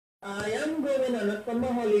I am going on a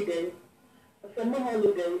summer holiday. A summer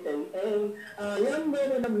holiday, I am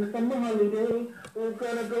going on a summer holiday. Who's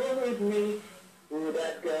gonna go with me? Who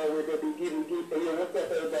that girl with the biggie biggie? Hey, yo, what's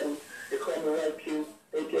up, everybody? They call me White Q,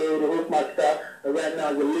 aka the Hookmaster. And right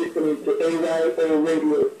now you're listening to A.Y.O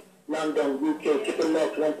Radio, London, UK. Keep it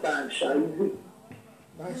locked one time, shall you?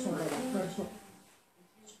 Nice one, brother. Nice one.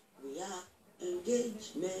 We are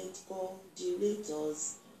engagement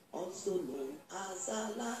coordinators, also known as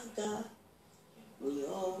Alaga. We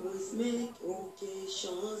always make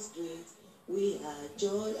occasions great. We add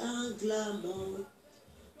joy and glamour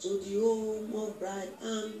to the home of bride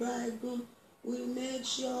and bridegroom. We make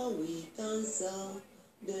sure we can sell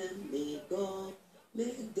them. May God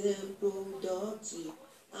make them productive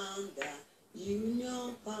and the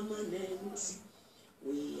union permanent.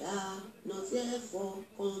 We are not here for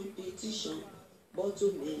competition, but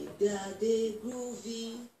to make their day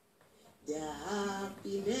groovy. Their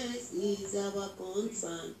happiness is our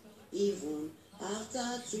concern, even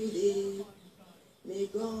after today. May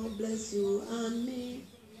God bless you and me.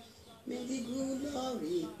 May the good Lord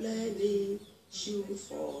replenish you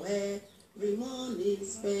for every morning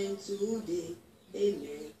spent today.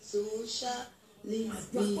 Amen. So shall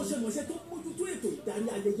àjọ akọ́ṣẹ́mọṣẹ́ tó mójútó ètò ìdarí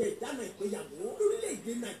ayẹyẹ ìdáná ìgbéyàwó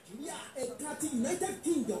lórílẹ̀‐èdè nàìjíríà ẹ̀ka ti United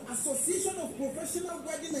Kingdom Association of Professional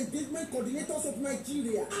Wedding Engagement Coordinators of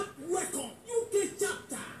Nigeria APWECON UK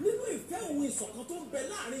chapter nínú ìfẹ́ ohun ìṣọ̀kan tó ń bẹ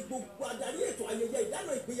láàrin gbogbo adarí ètò ayẹyẹ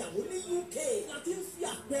ìdáná ìgbéyàwó ní UK láti ń fi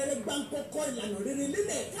àpẹẹrẹ gbáǹkọ́kọ́ ìlànà rere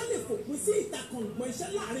lélẹ̀ ká lè fòpin sí ìtakọ̀ǹgbọ̀n iṣẹ́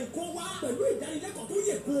láàrin kó wá pẹ̀lú ìdánilẹ́kọ̀ọ́ tó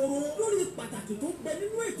yè kooro lórí pàtàkì tó ń bẹ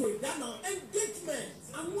nínú ètò ìdáná engagement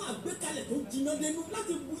àwọn àgbékalẹ̀ tó jiná dénú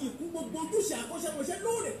láti bu ìkún gbogbo ojúṣe akọ́ṣẹ́mọṣẹ́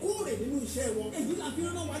lóòrèkóòrè nínú iṣẹ́ wọn. èyí la fi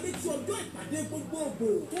rán wa létí ọjọ́ ìpàdé gbogbogbò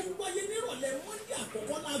tó ń wáyé nírọ̀lẹ́ Monday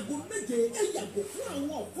àkọ́kọ́ láago 7. ẹ yàgò fún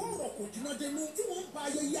àwọn ọ̀fọ́ ọ̀rọ̀ kò jiná dénú tí wọ́n ń ba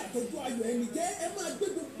ayẹyẹ àtọ́jú ayọ̀ ẹni jẹ́. ẹ máa gbé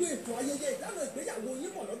gbogbo ètò ayẹyẹ ìdáná ìgbéyàwó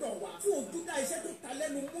yín bọ̀ lọ́dọ̀ wa fún ojúdá iṣẹ́ tó ta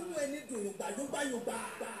lẹ́nu múnú ẹni dùn yògbàyògbà.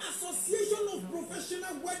 Association of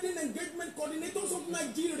Professional Wedding Engagement Coordinators of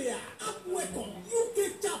Nigeria APWECON UK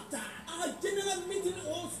chapter. Our general meeting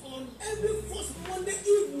holds on every first Monday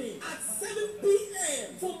evening at 7 p.m.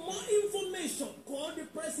 For more information, call the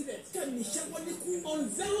president Kemi Shewaniku on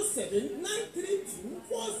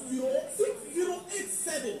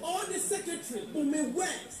 07932406087 or the secretary Ume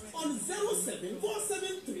West on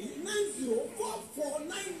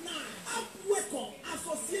 07473904499. APWECON,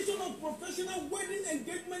 Association of Professional Wedding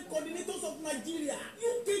Engagement Coordinators of Nigeria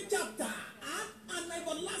UK chapter. Add an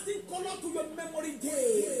everlasting color to your memory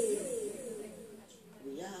day.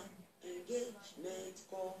 we are engagement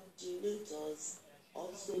coordinators,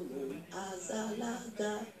 also known as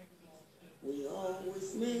Alaga. We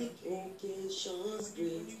always make occasions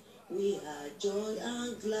great. We add joy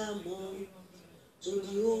and glamour to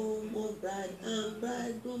the home of bride and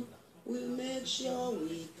bridegroom. We make sure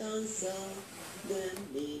we can sell them.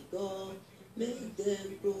 May God make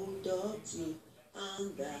them productive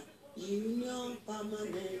and the union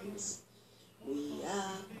permanent. We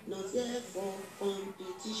are not here for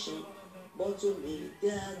competition, but to make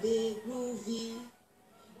their day groovy.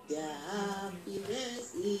 Their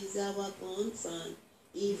happiness is our concern,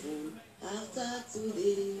 even after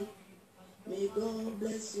today. May God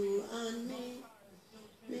bless you and me.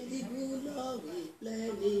 May the good Lord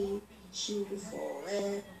replenish you for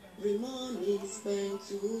every morning spent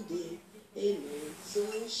today. Amen. So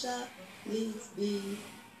shall it be.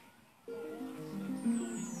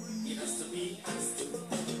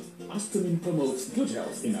 TUNEIN promotes good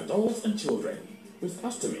health in adults and children. With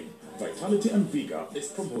TUNEIN, vitality and vigor is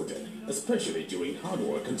promoted, especially during hard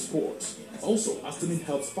work and sports. Also, TUNEIN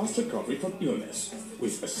helps fast recovery from illness.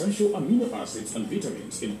 With essential amino acids and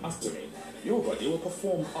vitamins in TUNEIN, your body will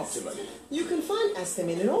perform optimally. You can find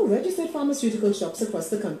Astamin in all registered pharmaceutical shops across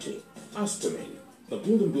the country. TUNEIN, the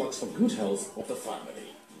building blocks for good health of the family.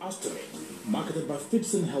 TUNEIN, marketed by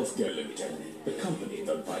Fitson Healthcare Limited, the company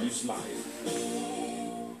that values life.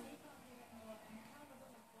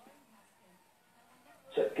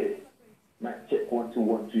 Check it. Mic check 1 2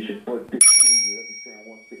 1 2. Your boy Big T. You represent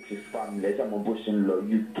 160 family. I'm a Bush in Law,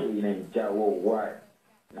 UK named A.Y.O.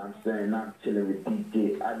 And I'm saying I'm chilling with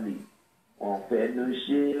DJ Ali. On fait no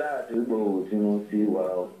shit like to go to no see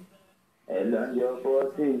wow. And on your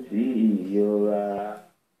 14 see you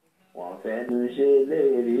on fait no shit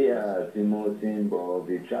lady at Timothy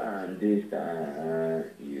Bobby trying this time.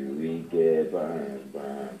 You will get burn.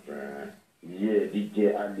 Yeah,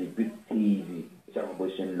 DJ Ali, Big TV. I'm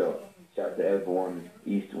Bush in Law. Shout out to everyone,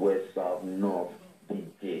 east, west, south, north.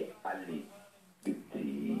 DJ Ali, Big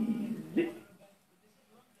TV.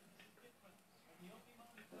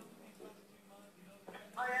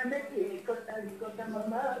 Ricotta,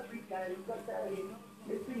 Mama Africa, Ricotta,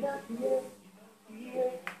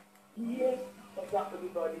 yeah. What's up,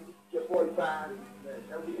 everybody? It's your boy Band,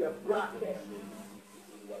 and we are broadcasting.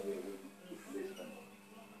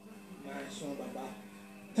 Nice one, Baba.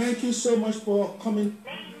 Thank you so much for coming.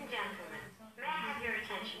 Ladies and gentlemen, may I have your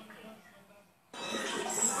attention,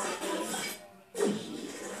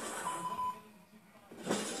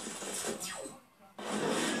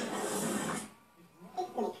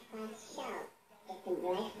 It's the breakfast show.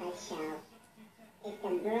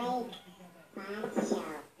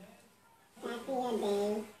 Starting your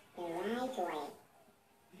day the right way.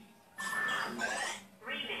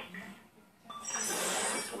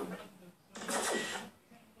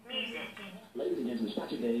 music. Ladies and gentlemen,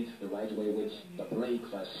 start your days the right way with the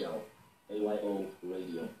Breakfast Show. A.Y.O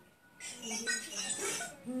Radio. Simply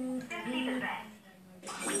the best.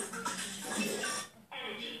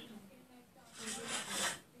 Energy.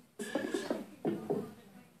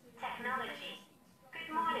 Technology. Good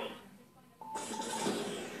morning.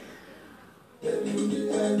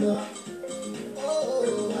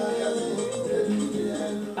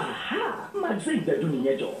 Aha! Magazine the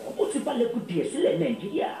dunia jo. Ó ti balẹ̀ kù díẹ̀ sílẹ̀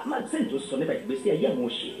Nàìjíríà. Magazine tó sọ nípa ìgbésí ayé àwọn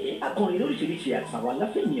òṣèré. Akọrin lóríṣiríṣi àtàwọn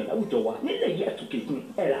aláfẹ̀yìn láwùjọ wa nílẹ̀ yìí àtúnkẹ́kùn.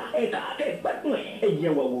 Ẹ̀rà ẹ̀ka akẹ́gbàdùn ẹ̀.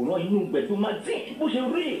 Ẹ̀yẹ̀ wà wòran inú gbẹ̀dú magazine. Bó ṣe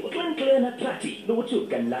rí clean and attractive lówó tí ò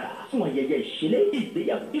ga lára. Fún ayẹyẹ ìṣẹ̀lẹ̀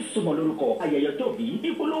ìgbéyàwó ìsọmọlórúkọ ayẹyẹ ọjọ́bí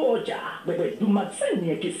ìpolówó ọjà. Gbẹ̀dú magazine ni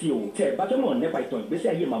ẹ ké sí o. Tẹ́ bá fẹ́ mọ̀ nípa ìtàn ìgbésí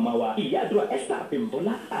ayé màmá wa. Ìyá àdúrà Esther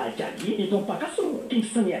Abimbola Àjàyí ìtàn Pàkásù King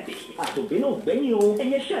Sunny Adé. Àtòbí náà gbẹ̀yìn o.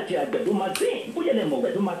 Ẹ̀yẹ ṣáàtì àgbẹ̀dú magazine. Bóyá lẹ mọ̀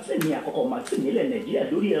gbẹ̀dú magazine ní àkọ́kọ́ magazine nílẹ̀ Nàìjíríà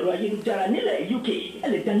lórí ẹ̀rọ ayélujára nílẹ̀ UK. Ẹ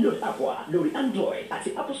lè download app wa lórí Android àti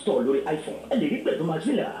Apple Store lórí iPhone. Ẹ lè rí gbẹ̀dú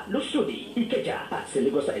magazine rà lóṣòdì Ìkẹjà àti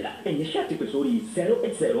Lagos Island. Ẹ̀yẹ ṣáàtì pè sórí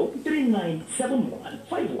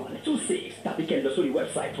 08039715126 tàbí kẹ́ lọ sórí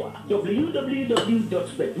website wa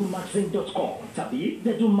www.bedumagazine.com tàbí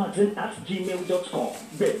bedumagazine@gmail.com.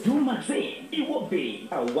 Gbẹ̀dú magazine ìwọ bèè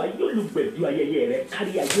àwa yóò lu gbẹ̀dú ayẹyẹ rẹ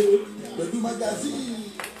kárí ayé. Gbẹ̀dú magazine.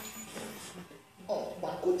 Ọ̀pá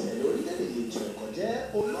kò tẹ̀lé orílẹ̀-èdè ètò ẹ̀kọ́ jẹ́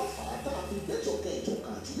olófàá tá a fi gbẹ́jọ̀kẹ́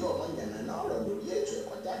ìjọkàn àti yóò mọ yànnàná ọ̀rọ̀ lórí ètò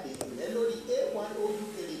ẹ̀kọ́ jáde ìpìlẹ̀ lórí A.Y.O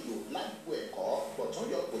rédíò lágbo ẹ̀kọ́ bọ̀tún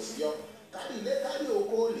yọ kò sí yọ kárí ilé kárí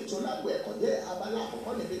oko lètò lágbo ẹ̀kọ́ jẹ́ abala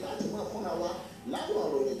àkọ́kọ́ níbi láti máa fúnra wa láwọn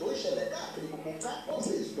òròyìn tó ń ṣẹlẹ̀ káàkiri gbogbo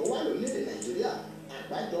campuses tó wà lórílẹ̀-èdè Nàìjíríà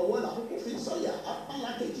àgbájọ ọwọ́ làkókò fi sọ̀yà apálá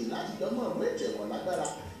kejì láti jọmọ́ ọ̀rọ̀ ètò ẹ̀kọ́ lágbára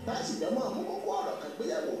láti jọmọ́ mú kókó ọ̀rọ̀ kan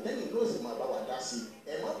gbéyàwó tẹ́yìn ló sì máa bá wa dá sí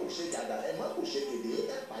ẹ má kò ṣe dàda ẹ má kò ṣe kéde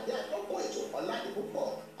ẹ pàdé àtọ́kọ̀ ètò ọ̀làdì púpọ̀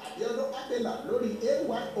Abíọ́dún Abẹ́là lórí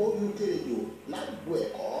A.Y.O rédíò lágbo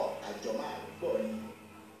ẹ̀kọ́ àjọmọ́ àgbọ̀ ni.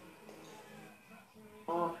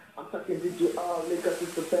 I'm talking djalijournalist,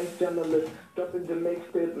 it's the best journalist. Dropping the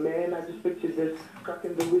mixtape, man, I just picture this.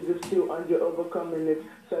 Cracking the wizard still under overcoming it.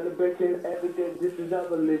 Celebrating every day, this is our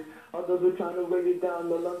list. All those who trying to weigh you down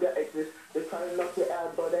no longer exist. They're trying to knock you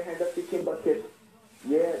out, but they hand up kicking buckets.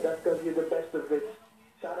 Yeah, that's cause you're the best of it.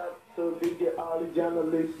 Shout out to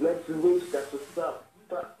djalijournalist, let's roost, that's what's up.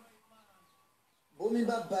 Bómi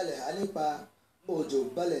bá balẹ̀ àlépa, òjò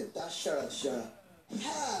balẹ̀ tá ṣàràṣàrà.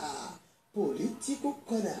 Ha! Political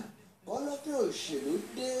corner ọlọ́fin òṣèlú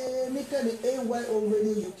dé níkànnì A.Y.O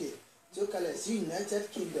Radio UK tí ó kalẹ̀ sí United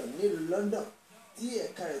Kingdom nílùú London tí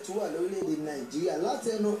ẹ̀ka rẹ̀ tó wà lórílẹ̀‐èdè Nàìjíríà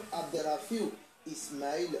látẹnu Abdulrafiu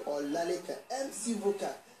Ismail Ọlálékan MC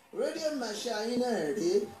Vocal radio marshal yín náà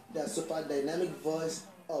rèé the super dynamic voice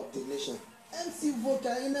of the nation MC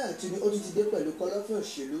Vocal yín náà tún ní ó tún ti dé pẹ̀lú kọlọ́fin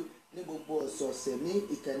òṣèlú ní gbogbo ọ̀sọ̀ọ̀sẹ̀ ní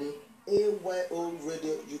ìkànnì A.Y.O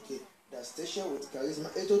Radio UK. The station with charisma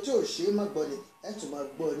ètò tí ò ṣe é má gbọ́ ni ẹ tún máa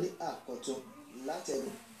gbọ́ ní àkọ́tún látẹnu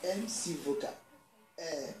MC Vocal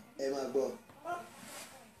ẹ máa gbọ́.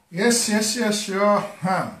 Yes, sure.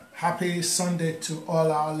 Happy Sunday to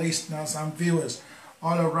all our listeners and viewers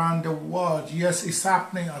all around the world. Yes, it's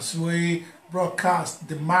happening as we broadcast.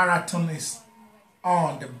 The marathon is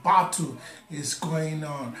on, the battle is going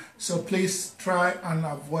on, so please try and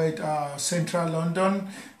avoid central London,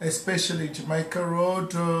 especially Jamaica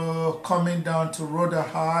Road, coming down to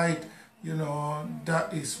Rotherhithe. You know,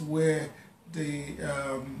 that is where the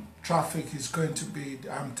traffic is going to be.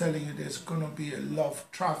 I'm telling you, there's going to be a lot of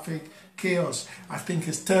traffic chaos. I think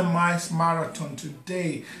it's 10 miles marathon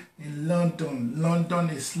today in London.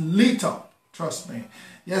 London is lit up, trust me.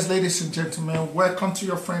 Yes, ladies and gentlemen, welcome to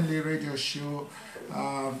your friendly radio show,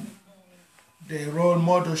 the Role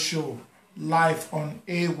Model Show, live on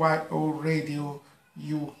A.Y.O Radio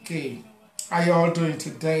UK. How you all doing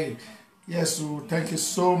today? Yes, so thank you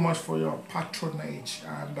so much for your patronage.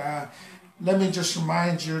 And let me just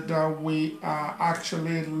remind you that we are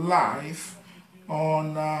actually live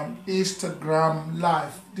on Instagram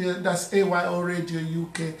Live. That's A.Y.O Radio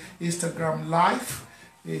UK Instagram Live.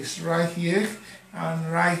 It's right here.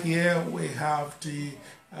 And right here we have the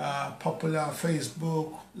popular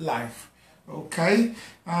Facebook Live. Okay.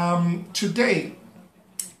 Today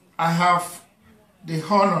I have the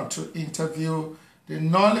honor to interview the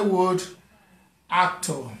Nollywood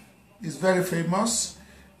actor. He's very famous.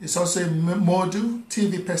 He's also a model,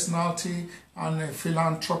 TV personality, and a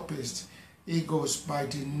philanthropist. He goes by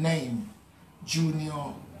the name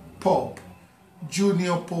Junior Pope.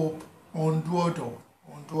 Junior Pope Onduodo.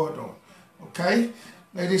 Okay?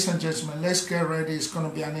 Ladies and gentlemen, let's get ready. It's going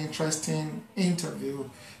to be an interesting interview.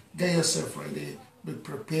 Get yourself ready. Be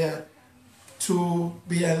prepared to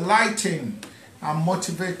be enlightened and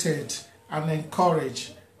motivated and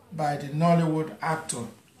encouraged by the Nollywood actor,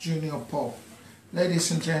 Junior Pope.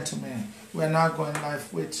 Ladies and gentlemen, we're now going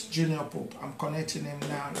live with Junior Pope. I'm connecting him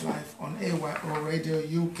now live on A.Y.O Radio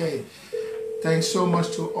UK. Thanks so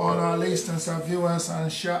much to all our listeners and viewers,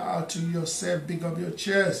 and shout out to yourself. Big up your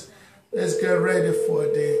chest. Let's get ready for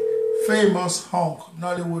the famous Hunk,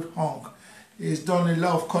 Nollywood Hunk. He's done a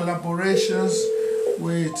lot of collaborations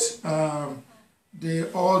with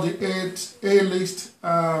all the 8 A-list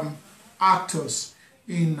actors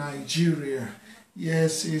in Nigeria.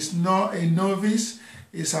 Yes, he's not a novice.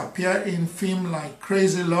 He's appeared in films like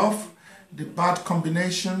Crazy Love, The Bad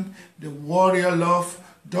Combination, The Warrior Love,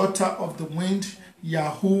 Daughter of the Wind,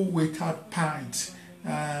 Yahoo Without Pants,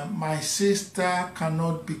 My Sister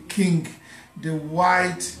Cannot Be King, The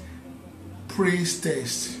White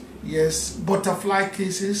Priestess, yes, Butterfly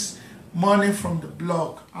Kisses, Money from the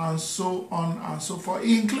Block, and so on and so forth,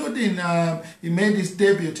 including he made his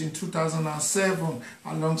debut in 2007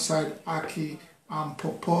 alongside Aki and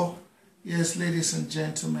Popo. Yes, ladies and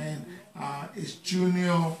gentlemen, it's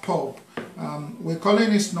Junior Pope. We're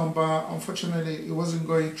calling his number. Unfortunately, it wasn't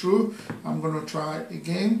going through. I'm going to try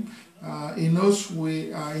again. He knows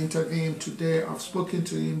we are interviewing him today. I've spoken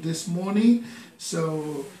to him this morning.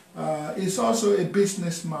 So he's also a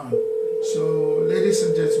businessman. So, ladies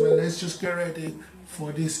and gentlemen, let's just get ready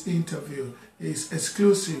for this interview. It's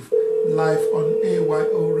exclusive, live on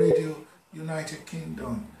A.Y.O Radio, United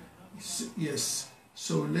Kingdom. Yes.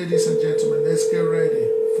 So, ladies and gentlemen, let's get ready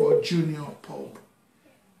for Junior Pope.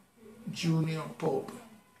 Junior Pope.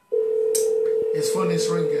 His phone is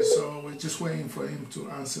ringing, so we're just waiting for him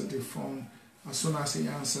to answer the phone. As soon as he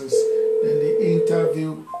answers, then the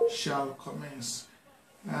interview shall commence.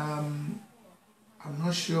 I'm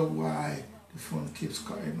not sure why the phone keeps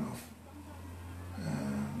cutting off.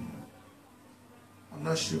 I'm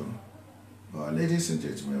not sure. But ladies and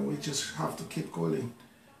gentlemen, we just have to keep calling.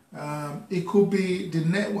 It could be the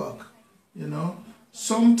network, you know.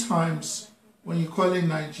 Sometimes when you call in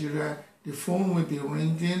Nigeria, the phone will be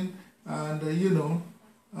ringing and,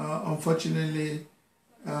 unfortunately,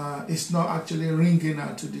 it's not actually ringing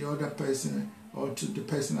out to the other person or to the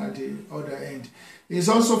person at the other end. It's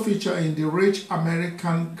also featured in The Rich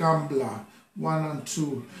American Gambler 1 and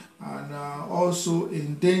 2, and also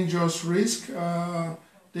in Dangerous Risk,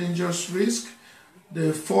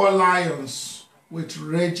 The Four Lions with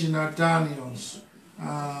Regina Daniels.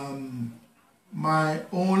 My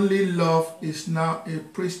Only Love Is Now a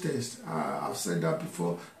Priestess. I've said that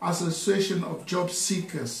before. Association of Job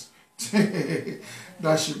Seekers.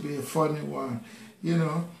 That should be a funny one, you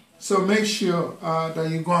know. So make sure that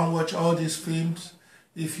you go and watch all these films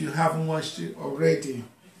if you haven't watched it already,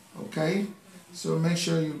 okay? So make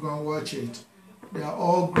sure you go and watch it. They are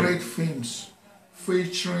all great films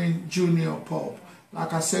featuring Junior Pope.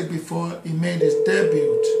 Like I said before, he made his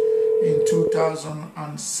debut in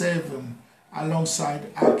 2007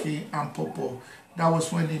 alongside Aki and Popo. That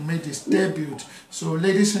was when he made his debut. So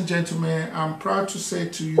ladies and gentlemen, I'm proud to say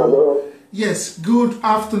to you, hello. Yes, good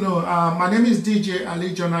afternoon. My name is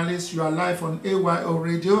djalijournalist. You are live on A.Y.O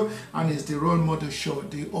Radio, and it's the Role Model Show.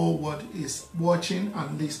 The whole world is watching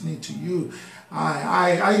and listening to you.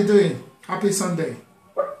 Hi, how you doing? Happy Sunday.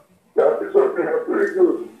 Happy Sunday. I'm very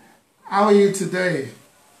good. How are you today?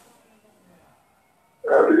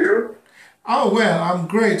 How are you? Oh, well, I'm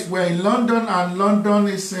great. We're in London, and London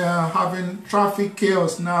is having traffic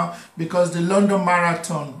chaos now because the London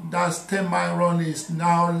Marathon, that's 10-mile run, is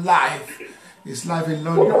now live. It's live in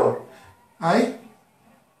London. Wow. Aye?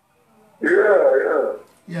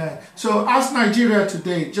 Yeah. So ask Nigeria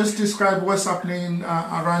today. Just describe what's happening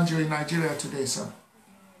around you in Nigeria today, sir.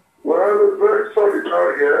 Well, it's very solid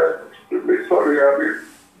out here. It's very solid. I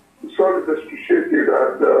mean, solid is appreciated,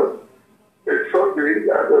 and it's Sunday,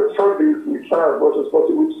 and Sundays we try as much as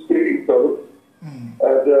possible to stay indoors and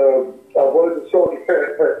avoid the sun.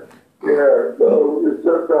 Yeah, so it's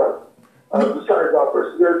just that. And besides, our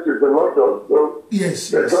president is in London, so yes,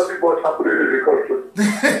 there's nothing much happening in the country.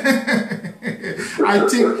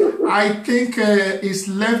 I think it's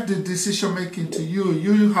left the decision making to you.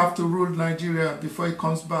 You have to rule Nigeria before it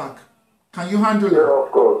comes back. Can you handle it? Yeah,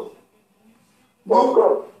 of course.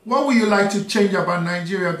 What would you like to change about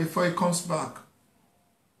Nigeria before it comes back?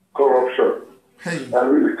 Corruption. Hey. I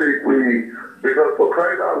really think because for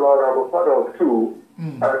crying out loud, I'm a father of two,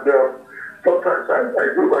 and sometimes I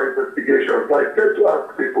do my investigations. I tend to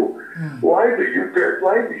ask people, why do you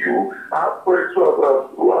have friends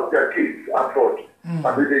who have their kids abroad?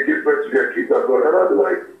 I mean, they give birth to their kids abroad. And I'm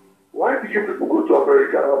like, why do you people go to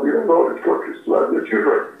America and all these countries to have their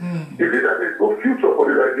children? You see that there's no future for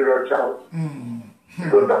the Nigerian child.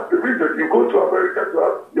 Because that's the reason you go to America to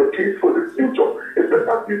have your kids for the future. It's a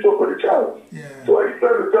better future for the child. So are you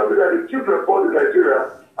trying to tell me that the children born in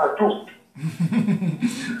Nigeria are doomed?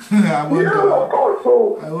 Yeah, of course.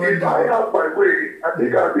 So if I have my way, I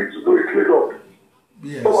think I need to do a clean up.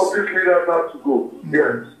 Yes. Some of these leaders have to go.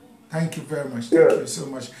 Yes. Thank you very much. Thank you so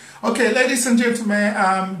much. Okay, ladies and gentlemen,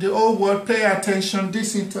 the whole world, pay attention.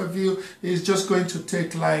 This interview is just going to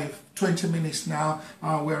take like 20 minutes now.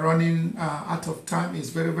 We're running out of time. It's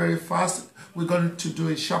very, very fast. We're going to do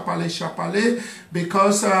it sharply,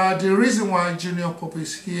 because the reason why Junior Pope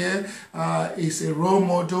is here is a role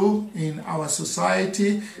model in our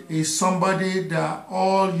society, is somebody that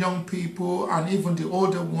all young people and even the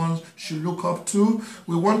older ones should look up to.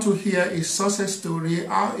 We want to hear his success story,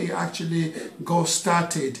 how he actually got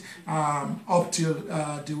started up till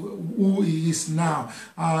who he is now.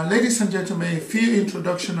 Ladies and gentlemen, a few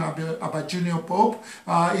introduction about Junior Pope.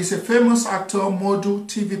 He's a famous actor, model,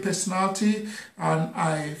 TV personality, and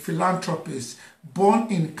a philanthropist, born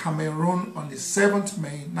in Cameroon on the 7th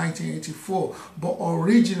May 1984, but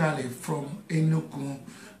originally from Enugu.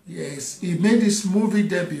 Yes, he made his movie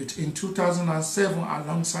debut in 2007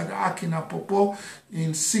 alongside Akina Popo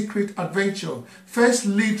in Secret Adventure. First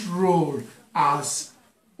lead role as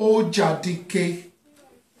Ojadike.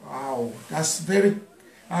 Wow, that's very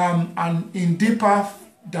and in Deeper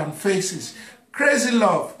Than Faces. Crazy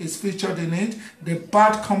Love is featured in it. The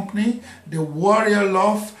Bad Company, The Warrior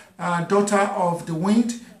Love, Daughter of the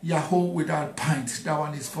Wind, Yahoo Without Pint. That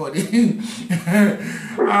one is funny.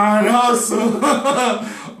 And also,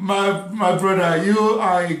 my brother, you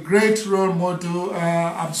are a great role model.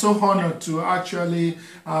 I'm so honored to actually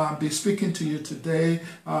be speaking to you today.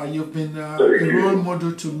 You've been a role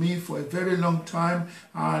model to me for a very long time,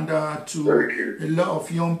 and to a lot of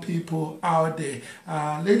young people out there.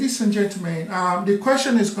 Ladies and gentlemen, the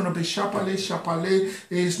question is going to be sharply.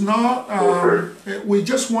 It's not, we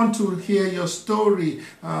just want to hear your story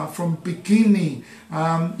from beginning.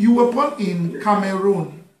 You were born in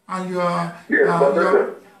Cameroon, and you are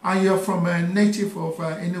you're from a native of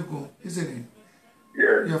Enugu, isn't it?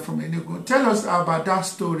 Yeah. You're from Enugu. Tell us about that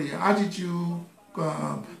story. How did you?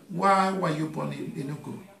 Why were you born in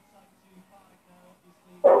Enugu?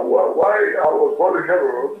 Why I was born in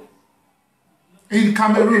Cameroon? In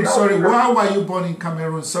Cameroon, sorry. Why were you born in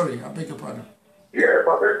Cameroon? Sorry, I beg your pardon. Yeah,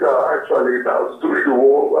 but actually, that was during the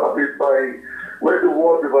war. I mean, when the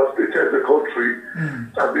war devastated the country,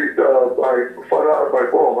 I mean, my father and my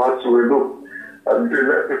mom had to elope, and they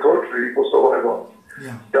left the country for survival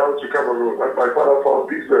down to Cameroon. And my father found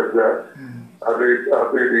business there, and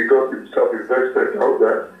he got himself invested down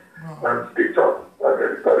there and picked up, and then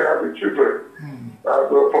he started having children. And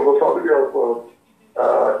from a family of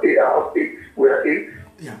 8, we're 8,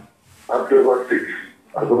 and there were 6,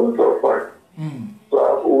 and there were 5. So I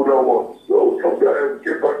have older ones. So from there, I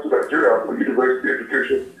came back to Nigeria for university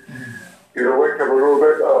education. You know, when Cameroon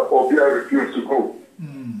went Obia refused to go.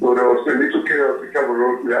 So there was a little chaos in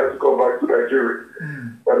Cameroon. We had to come back to Nigeria.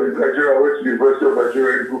 And in Nigeria, I went to the University of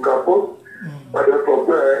Nigeria in campus. And then from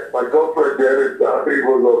there, my girlfriend there, I think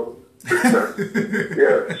was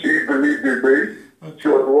yeah, she believed in me. She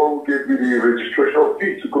was the one who gave me the registration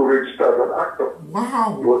fee to go register as an actor.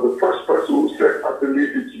 Wow. She was the first person who said, I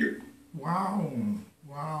believe in you. Wow.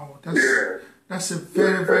 Wow. That's a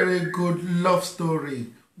very, very good love story.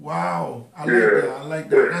 Wow. I like that. I like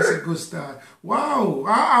that. That's a good start. Wow.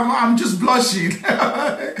 I'm just blushing.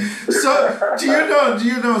 So, do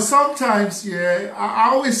you know, sometimes, I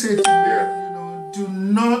always say to men, do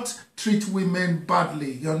not treat women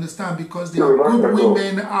badly. You understand? Because there are good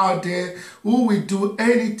women out there who will do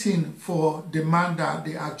anything for the man that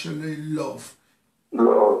they actually love.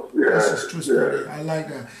 That's a true story. I like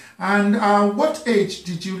that. And what age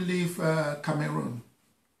did you leave Cameroon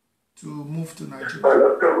to move to Nigeria? I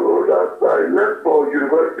left Cameroon. I left for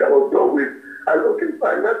university. I was done with. I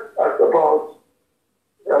left at about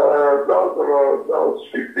That was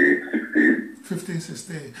 15, 16. 15,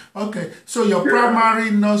 16. Okay, so your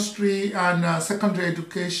primary, nursery, and secondary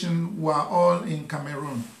education were all in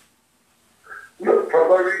Cameroon? No,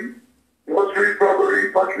 primary, nursery,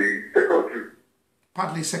 primary, partly secondary.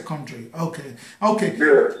 Partly secondary. Okay. Okay.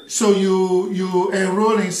 Yes. So you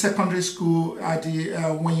enroll in secondary school at the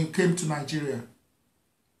when you came to Nigeria?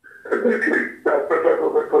 Exactly. That's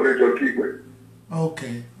Federal College of Kingston.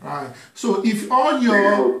 Okay. Right. So if all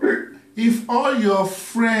your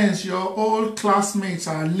friends, your old classmates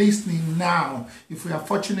are listening now, if we are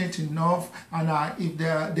fortunate enough, and if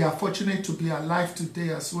they are fortunate to be alive today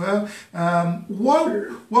as well, what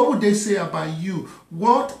would they say about you?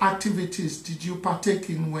 What activities did you partake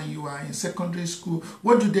in when you were in secondary school?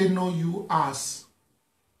 What do they know you as?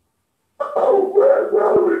 Oh,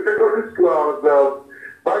 well, in secondary school, I was,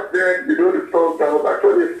 back then, you know, the songs, I was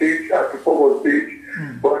actually a stage, I performed on stage,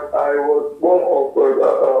 but I was more of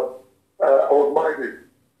I was minded.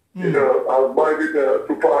 You know, I was minded to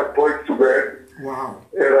put voice to men. Wow.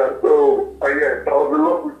 And so, yes, I was in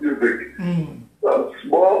love with music. I was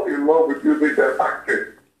more in love with music than acting,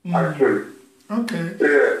 actually. Okay.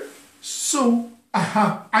 Yeah. So,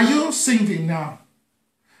 are you singing now?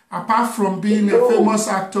 Apart from being a famous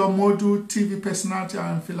actor, model, TV personality,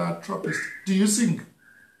 and philanthropist, do you sing?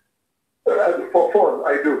 For fun,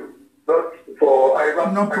 I do. Not for, I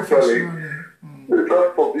rap not actually. It's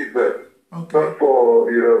not for business. Okay. Not for,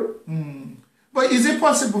 you know. But is it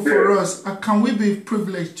possible for us, can we be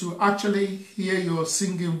privileged to actually hear your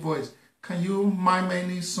singing voice? Can you mime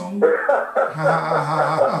any song? You're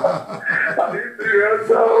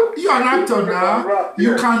an actor now.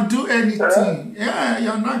 You can do anything. Yeah,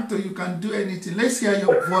 you're an actor. You can do anything. Let's hear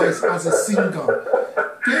your voice as a singer.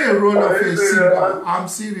 Play a role of a singer. I'm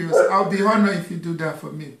serious. I'll be honored if you do that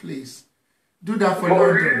for me, please. Do that for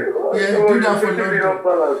London. Yeah, do that for London.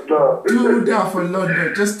 Do that for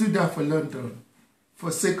London. Just do that for London.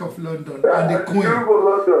 For sake of London and the Queen.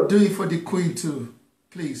 Do it for the Queen too.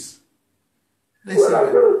 Please. Let's see.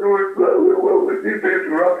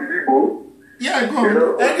 Yeah, go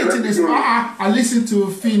on. Anything is. I listen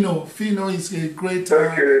to Fino. Fino is a great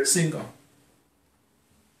singer.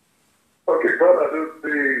 Okay, God, I don't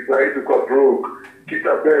say I to cut broke.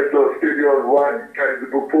 Kita Beto, Stadium 1, kind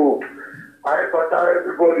of poop. I but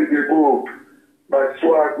everybody they move. My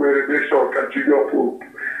swag where they show continue poop.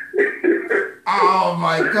 Oh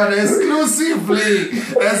my God, exclusively,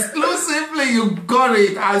 you got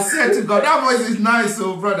it. I said to God, that voice is nice,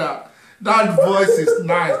 oh brother. That voice is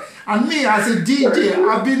nice. And me as a DJ,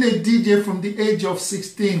 I've been a DJ from the age of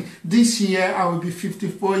 16. This year, I will be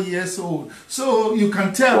 54 years old. So you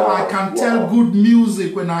can tell, I can tell good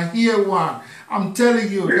music when I hear one. I'm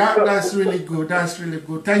telling you, that's really good. That's really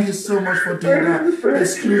good. Thank you so much for doing that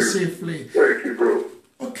exclusively. Thank you, bro.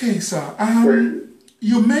 Okay, sir.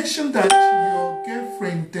 You mentioned that your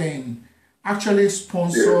girlfriend then actually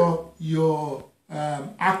sponsored your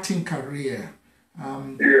acting career.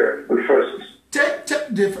 The first.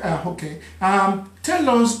 Tell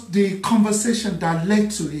us the conversation that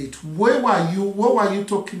led to it. Where were you? What were you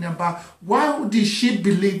talking about? Why did she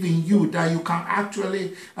believe in you that you can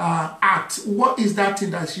actually act? What is that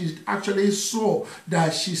thing that she actually saw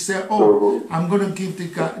that she said, "Oh, I'm going to give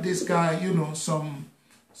this guy, you know, some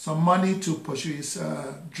money to pursue his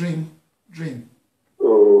dream"?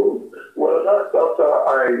 Well, that's after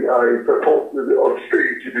I performed on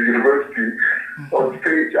stage in the university. On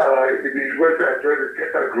stage, in the university, I joined a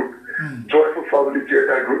theater group, Joyful Family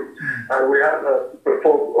Theater Group, and we had to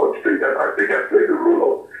perform on stage. And I think I played the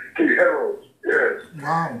role of King Harold. Yes.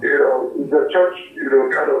 Wow. You know, the church, you know,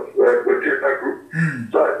 kind of the theater group.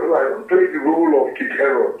 So I played the role of King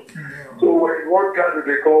Harold. So when one candidate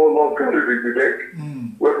they call love candidate the neck,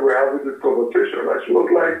 when we were having this conversation, and she was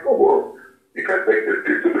like, "Come on, you can take this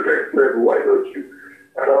thing to the next level. Why don't you?"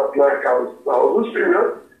 And I was like, I was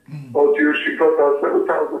serious. Until she got out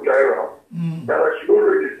 7,000 naira. That I should go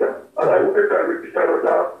register. And I went and registered on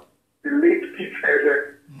that. The late Pete Head.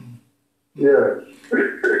 Yes.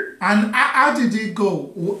 And how did it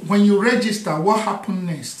go? When you register, what happened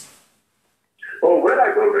next? Oh, when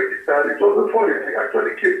I got registered, it wasn't funny. I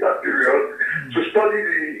actually came that period to study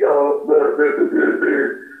the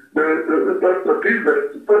business,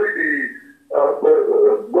 to study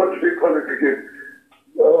what do they call it again?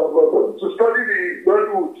 To study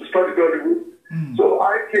Nollywood. So I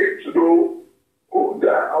came to know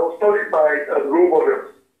that I was studying my role models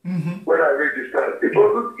when I registered. It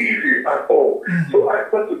wasn't easy at all. So I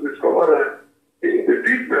started to discover that in the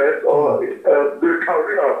business or the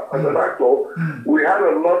career as an actor, we had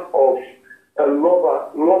a lot of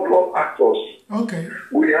love actors. Okay.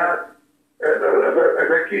 We had we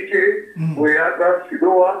had that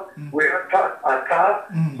Sidoa, we had Aka.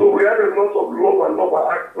 So we had a lot of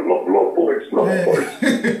love boys.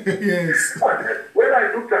 Yes. And then when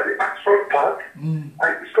I looked at the action part, I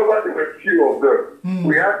discovered there were few of them.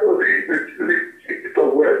 We had only the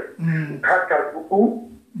West, Hakabuku.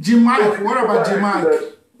 Jimike, what about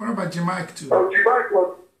Jimike? What about Jimike too? Oh,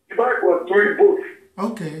 Jimike was doing both.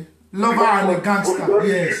 Okay. Lover and a gangster,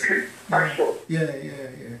 yes. Action. Yeah.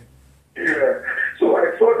 Yeah. So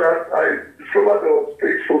I saw that, I discovered there was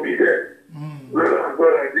space for me there. Well, I'm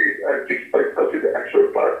glad I did. I fixed myself in the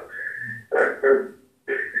action part. And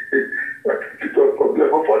it was from there.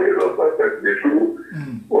 But funny enough, I said, this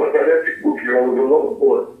was an epic movie. I was a lot of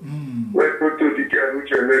fun. When to the girl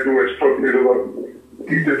which I led who was struggling over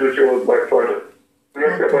he was my father.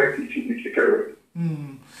 Remember my teaching the chicken.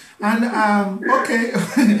 And okay,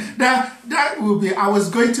 that will be. I was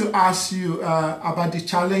going to ask you about the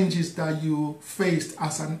challenges that you faced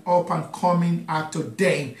as an up-and-coming actor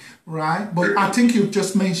then, right? But I think you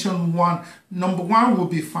just mentioned one. Number one will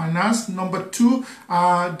be finance. Number two,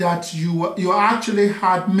 that you actually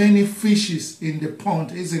had many fishes in the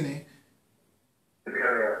pond, isn't it?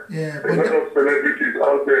 Yeah. But a lot of celebrities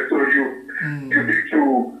out there, so you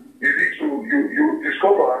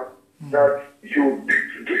discover that you need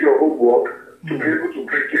to do your homework to be able to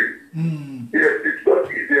break it. Yes, it's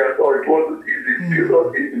not easy at all. It wasn't easy. It's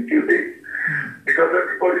not easy today. Because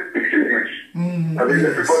everybody speaks English.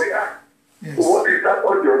 Everybody asks. Yes. So what is that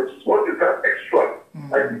audience? What is that extra?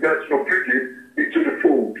 I began to break it into the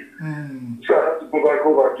fold. So I had to go back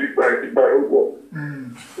home and do my homework.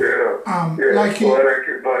 So when I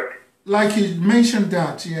came back. Like you mentioned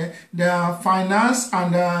that, there are finance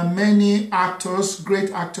and many actors,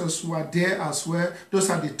 great actors who are there as well. Those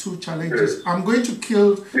are the two challenges. Yes. I'm going to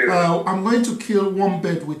kill one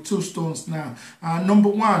bird with two stones now. Number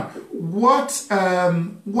one, what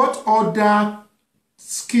other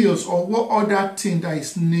skills or what other thing that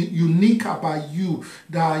is unique about you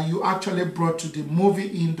that you actually brought to the movie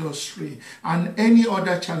industry, and any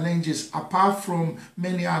other challenges apart from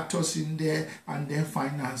many actors in there and then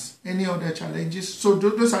finance? Any other challenges? So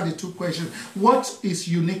those are the two questions. What is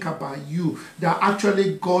unique about you that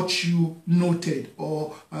actually got you noted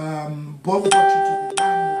or brought you to the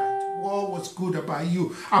limelight? What was good about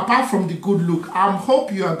you apart from the good look? I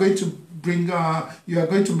hope you are going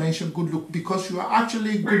to mention good look, because you are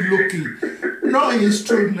actually good looking. No, it's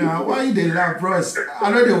true now. Why they laugh, bros?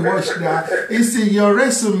 I know they watch that. It's in your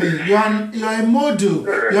resume. You are a model.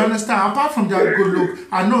 You understand? Apart from that good look,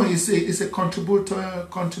 I know it's a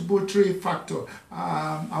contributory factor.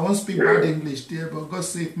 I won't speak bad English there, but God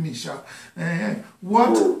save me, Sha.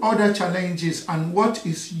 What other challenges and what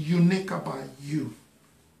is unique about you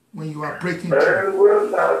when you are breaking through?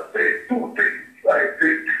 Well, I'll say two things.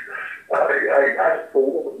 I think I asked for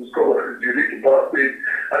what was discovered is unique about me.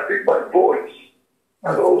 I think my voice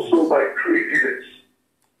and also my craziness.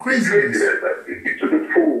 Craziness into the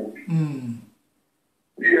fold.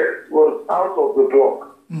 Yes, was out of the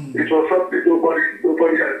block. It was something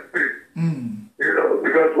nobody had seen. You know,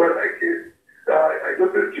 because when I came, I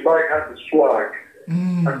don't think Jamaica had the swag. I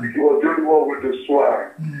think he was the only one with the swag.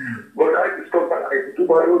 But I discovered I could do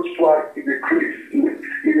my own swag in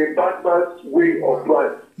a bad man's way of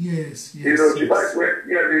life. Yes. You know, Jamaica went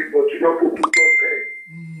near it, but you don't put on peg.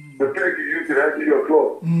 The peg you use to handle your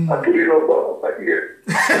cloth. I put it on my ear.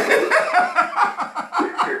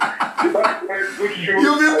 Jamaica went good shoes.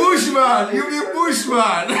 You be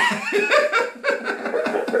bushman.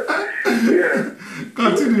 Yeah.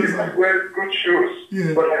 Continue. I wear good shoes,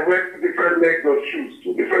 but I wear two different legs of shoes,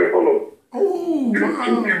 two different colors. Oh, wow.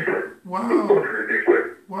 Two different. Totally different.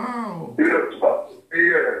 Wow. You know, so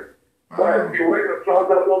if you wear your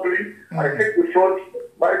trousers normally, I take the front,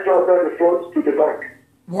 my trousers, the front to the back.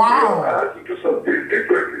 Wow. You know, I had to do something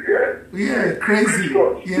different, Yeah, crazy.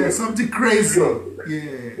 Yeah, something crazy.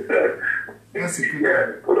 Yeah. That's a good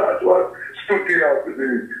one. So that's what stood me out in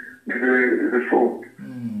the food.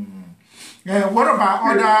 Yeah, what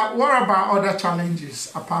about other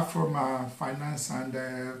challenges apart from finance and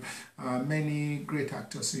many great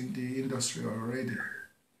actors in the industry already?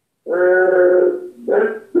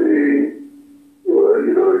 Let's see. Well,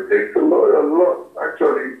 you know, it takes a lot.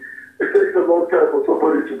 Actually, it takes a long time for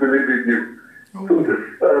somebody to believe in you. So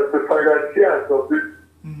the financiers of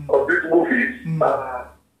these movies,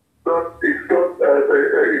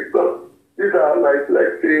 these are like,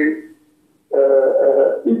 let's say,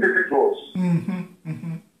 individuals.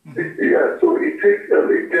 Yeah, so it takes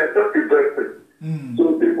they are not invested. So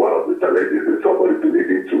one of the challenges is somebody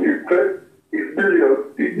believing to invest is millions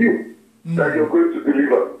in you that you're going to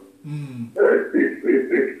deliver.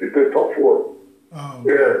 It's a tough one.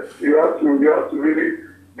 to really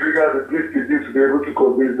bring out the gift in you to be able to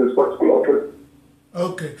convince this particular person.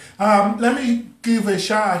 Okay. Let me give a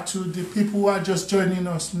shout out to the people who are just joining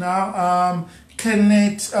us now.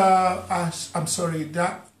 Kenneth, I'm sorry,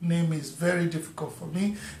 that name is very difficult for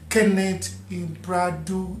me. Kenneth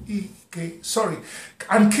Imbradu Ike, sorry.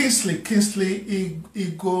 And Kingsley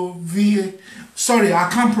Igovie. Sorry, I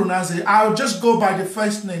can't pronounce it. I'll just go by the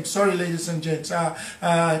first name. Sorry, ladies and gents.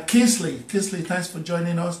 Kingsley, thanks for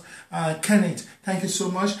joining us. Kenneth, thank you so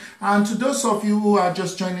much. And to those of you who are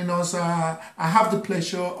just joining us, I have the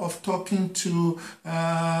pleasure of talking to,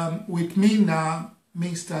 with me now,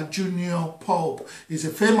 Mr. Junior Pope. Is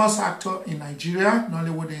a famous actor in Nigeria,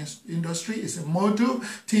 Nollywood industry. Is a model,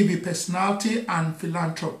 TV personality, and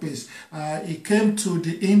philanthropist. He came to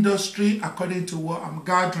the industry, according to what I'm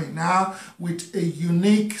gathering now, with a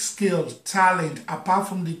unique skill, talent. Apart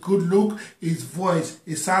from the good look, his voice,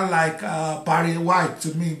 it sounds like Barry White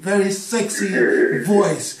to me. Very sexy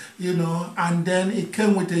voice, you know. And then it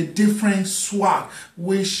came with a different swag,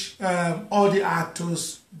 which all the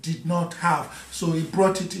actors did not have, so he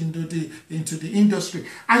brought it into the industry.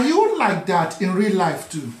 Are you like that in real life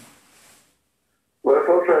too? Well,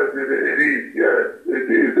 sometimes it is, yeah, it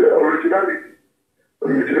is. Originality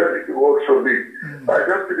works for me. I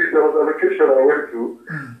just believe there was a location I went to,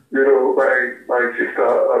 you know, my sister,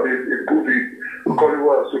 in Bubi,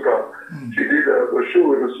 Koliwa Suka. She did a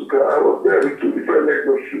show in the Suka. I was there with 2 different legs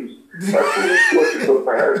of shoes. I couldn't watch it on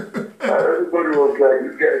my hand. And everybody was like,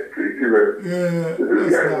 this guy is crazy, man. Yeah,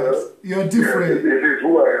 that's nice. You're different. Yeah, it is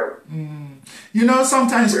who I am. You know,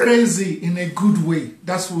 sometimes crazy in a good way.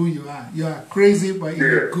 That's who you are. You are crazy, but in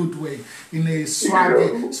a good way. In a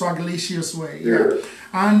swagalicious way. Yeah.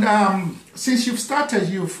 And since you've started,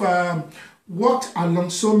 you've worked along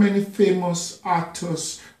so many famous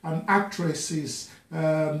actors and actresses.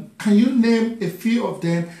 Can you name a few of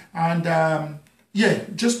them? And yeah,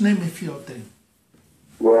 just name a few of them.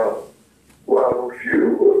 Wow, a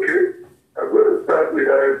few, okay. I'm going to start with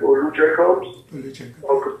Olu Jacobs,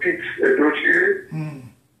 Uncle Pete Edochie,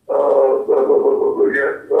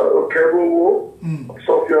 Kebo,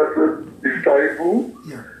 Sophia Istaibu,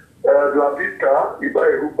 Lavita,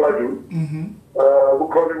 Ibai Rupadu,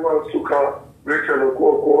 Ukoliwa Suka, Rachel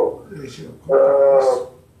Okwokwo,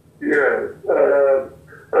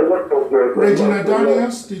 a lot of the... Regina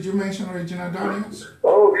Daniels, did you mention Regina Daniels?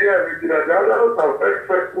 Oh, yeah, Regina Daniels, our very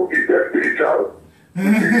first movie, Destiny Child.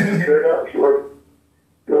 She was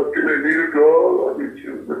just a little girl, I mean,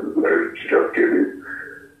 she just came in,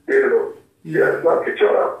 you know. Yeah, that picture,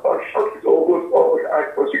 I'm shocked it's almost all the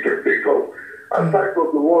actors you can think of. Aside from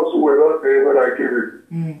the ones who were not there when I came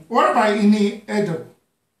in. What about Ini Edo?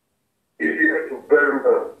 Ini Edo, very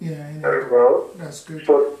well. Yeah, very well. That's good.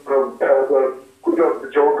 So, Good of the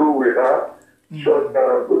Jungle with her, shot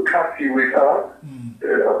the Cathy with her, with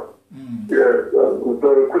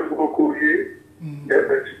the Christopher Coulier,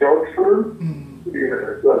 Betsy Johnson,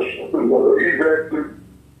 that's another event.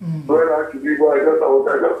 Well, actually, I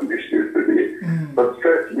got finished yesterday, but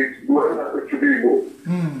first week,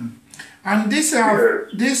 and these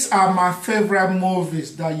are my favorite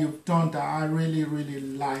movies that you've done that I really, really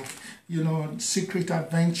like. You know, Secret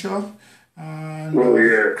Adventure, and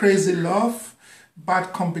Crazy Love,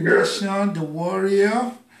 Bad Combination, The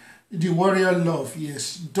Warrior Love,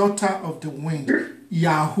 yes, Daughter of the Wind,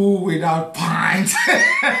 Yahoo Without Pint.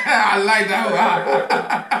 I like that one.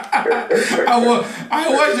 I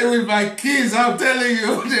watch it with my kids. I'm telling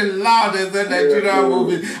you, the loudest Nigerian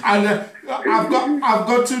movie. And I've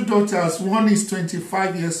got 2 daughters. One is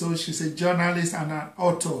 25 years old. She's a journalist and an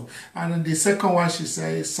author. And the second one, she's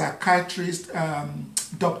a psychiatrist,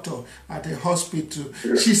 doctor at a hospital.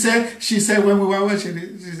 She said when we were watching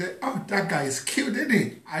it, she said, "Oh, that guy is cute, isn't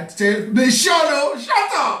he?" I said, shut up.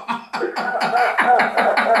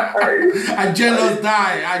 I jealous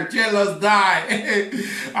die.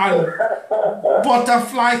 And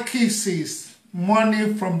Butterfly Kisses,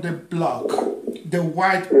 Money from the Block, The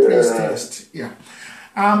White Priestess. Yeah.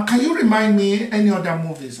 Can you remind me any other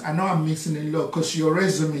movies? I know I'm missing a lot because your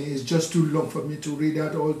resume is just too long for me to read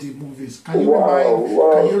out all the movies. Can you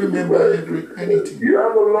remember anything? You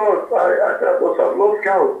have a lot. I've lost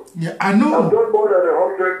count. Yeah, I know. I've done more than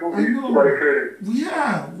 100 movies to my credit.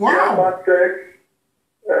 Yeah, wow. I've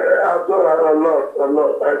done a lot.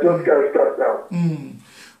 I just can't start now.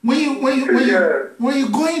 When you're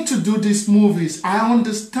going to do these movies, I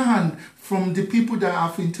understand from the people that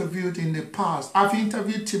I've interviewed in the past. I've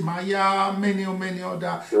interviewed Timaya, many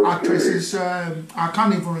other actresses, I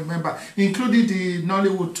can't even remember, including the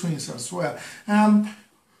Nollywood twins as well.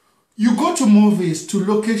 You go to movies, to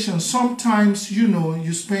locations. Sometimes, you know,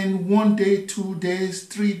 you spend 1 day, 2 days,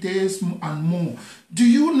 3 days and more. Do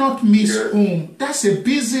you not miss home? That's a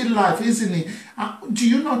busy life, isn't it? Do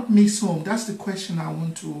you not miss home? That's the question I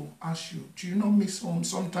want to ask you. Do you not miss home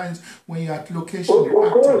sometimes when you're at location? Of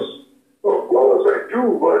course I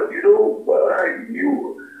do. But you know,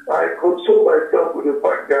 I console myself with the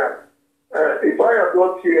fact that if I am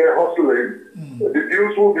not here hustling, the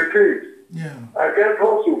bills will be paid. Yeah. I can't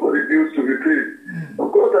hustle for the bills to be paid.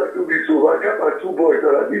 Of course I do miss home. I got my 2 boys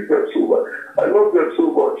and I miss them so much. I love them so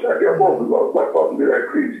much. I get more love my family like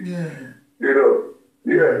crazy. Yeah. You know.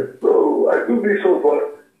 Yeah. So I do miss home,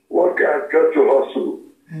 but one guy's got to hustle.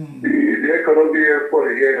 The economy here for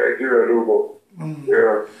the year in Nigeria no more.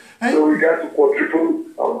 Yeah. So we got to quadruple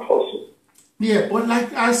our hustle. Yeah, but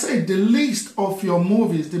like I said, the list of your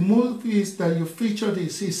movies, the movies that you featured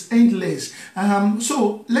is endless.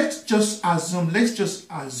 So let's just assume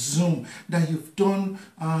that you've done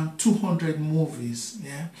 200 movies,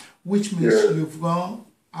 yeah, which means you've gone.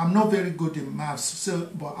 I'm not very good in maths, so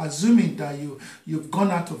but assuming that you've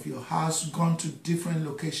gone out of your house, gone to different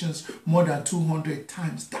locations more than 200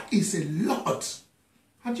 times, that is a lot.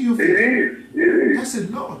 How do you feel? It is. That's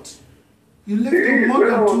a lot. You left more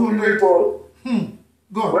than 200.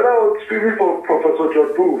 Go on. When I was screaming for Professor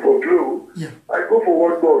John Poo for Blue, I go for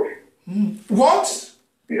 1 month. What?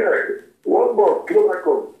 Yeah, 1 month. Go back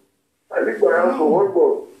home. I leave my house for 1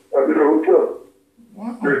 month. I'm in a hotel.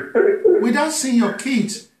 Wow. Without seeing your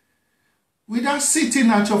kids, without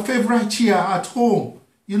sitting at your favorite chair at home.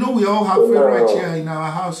 You know we all have favorite chair in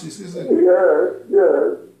our houses, isn't it?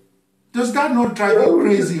 Yeah. Does that not drive you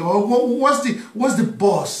crazy? Or what's the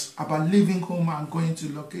boss about leaving home and going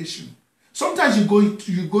to location? Sometimes you go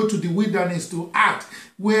to the wilderness to act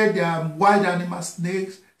where there are wild animals,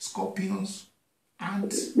 snakes, scorpions,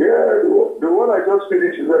 ants. Yeah, the one I just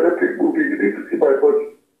finished is an epic movie. You need to see my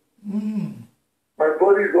body. My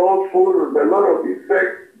body is all full of a lot of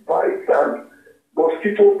insect bites and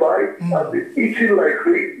mosquito bites. I've been eating like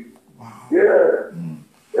crazy. Wow. Yeah.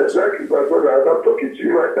 Exactly, my brother. As I'm talking to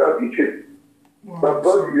you right now, I'm eating. Wow. My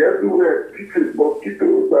body everywhere, pieces,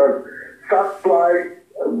 mosquitoes and fat flies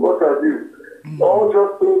and what have you. All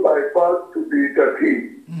just so my fans to be dirty.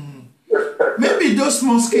 Maybe those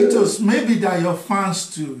mosquitoes, maybe they're your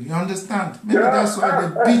fans too. You understand? Maybe that's why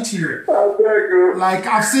they beat you. Like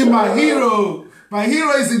I've seen my hero. My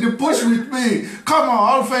hero is in the bush with me. Come on,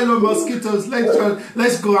 all fellow mosquitoes,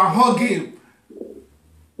 let's go and hug him.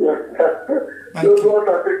 Those ones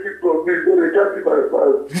are taking from me, so they can't see my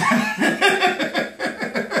fans.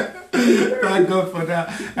 Thank God for that.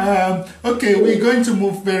 Okay, we're going to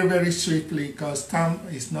move very, very swiftly because time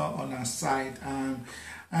is not on our side.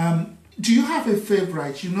 Do you have a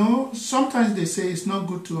favorite? You know, sometimes they say it's not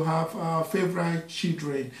good to have favorite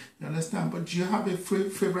children. You understand? But do you have a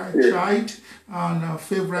favorite child and a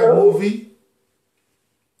favorite movie?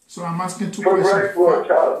 So I'm asking 2 questions.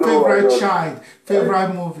 Favorite child,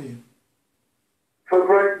 favorite movie.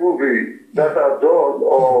 Favorite movie that I've done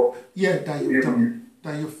or... Yeah, that you've done.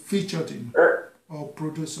 That you featured in or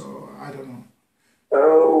produced or I don't know.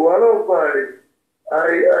 One of my,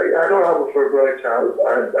 I don't have a favorite child.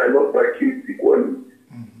 I love my kids equally.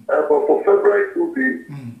 But for favorite movie,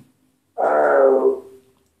 wow!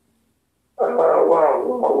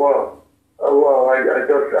 I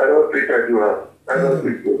don't think I do have. I don't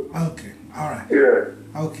think so. Okay, all right. Yeah.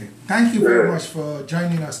 Okay, thank you very much for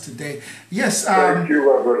joining us today. Yes, thank you,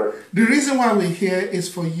 my brother. The reason why we're here is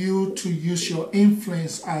for you to use your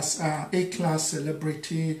influence as an A-class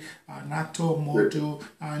celebrity, an actor, model,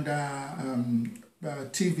 and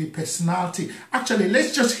TV personality. Actually,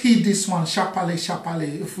 let's just hit this one sharply.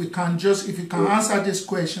 If you can answer these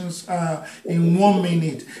questions in 1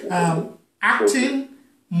 minute. Acting,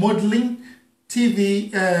 modeling,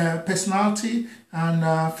 TV personality,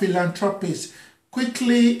 and philanthropist.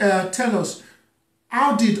 Quickly tell us,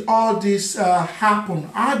 how did all this happen?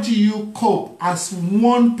 How do you cope as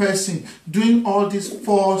one person doing all this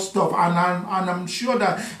 4 stuff? And I'm sure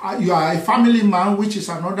that you are a family man, which is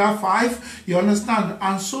another 5. You understand?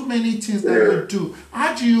 And so many things that you do.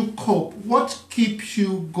 How do you cope? What keeps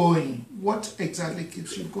you going? What exactly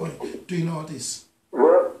keeps you going doing all this?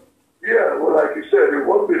 Well, like you said, in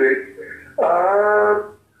 1 minute,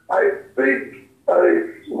 I think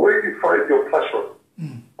it's when you find your passion.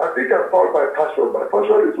 I think I found my passion. My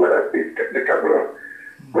passion is when I face the camera.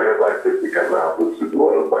 Whenever I face the camera, happens to be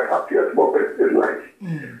one of my happiest moments in life.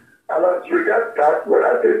 And as regards that, when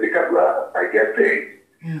I face the camera, I get paid.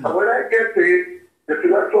 And when I get paid, the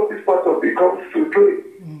philanthropist part of me comes to play.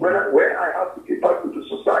 Where I have to give back to the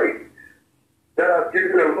society that has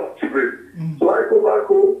given a lot to me. So I go back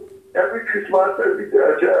home, Christmas, every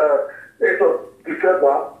 8th of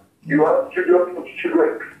December, you have children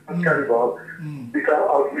carnival, become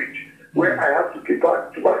outreach, where I have to give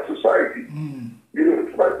back to my society,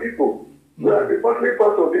 to my people. So the monthly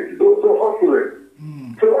part of it is also hustling.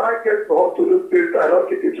 So I get the hustle space, I don't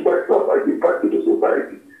take it to myself, I give back to the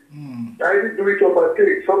society. I didn't do it on my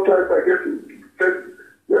case. Sometimes I get to say,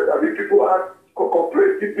 people ask,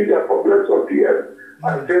 complain, give me their problems on the end. I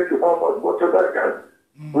tend to help as much as I can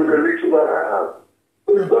with the little that I have.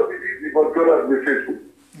 So it's not easy, but God has been faithful.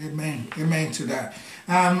 Amen. Amen to that.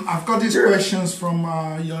 I've got these questions from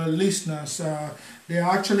your listeners. They're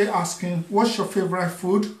actually asking, what's your favorite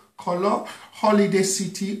food, color, holiday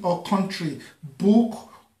city or country, book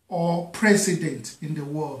or president in the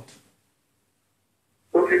world?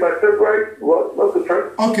 Okay, my favorite, what's the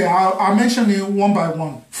first? Okay, I'll mention it one by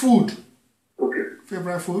one. Food. Okay.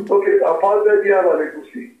 Favorite food? Okay, I'll pass that here and I can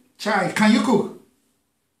see. Chai, can you cook?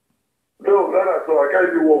 No, not at all. I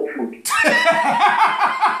can't do warm food.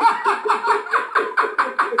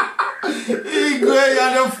 Igwe,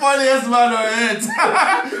 you're the funniest man on earth.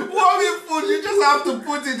 Warming food, you just have to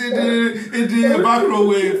put it in the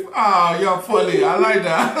microwave. Ah, you're funny. I like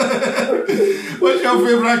that. What's your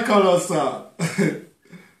favorite color, sir?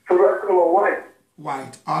 Favorite color, white.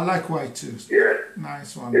 White. I like white too. Yeah.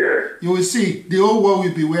 Nice one. Yeah. You will see, the whole world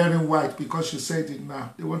will be wearing white because you said it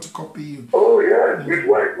now. They want to copy you. Oh, yeah. With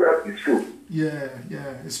white, we are peaceful. Yeah,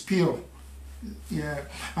 yeah. It's pure. Yeah.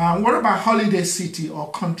 What about holiday city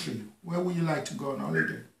or country? Where would you like to go on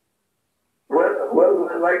holiday? Well,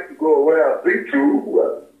 I like to go where I've been to.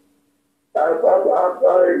 The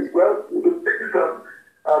places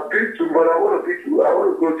I've been to, but I want to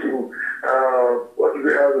go to, what do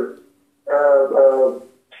they have?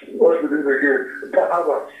 What's the name again?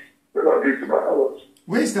 Bahamas. I've been to Bahamas.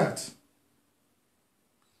 Where is that?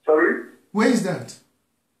 Sorry? Where is that?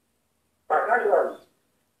 Island.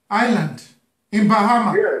 Island? In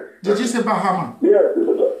Bahama? Yes. Did you say Bahama? Yes.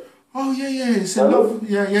 Oh, yeah. It's a love.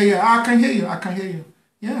 Yeah. I can hear you.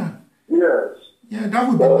 Yeah. Yes. Yeah, that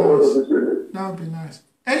would be nice. That would be nice.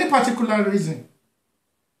 Any particular reason?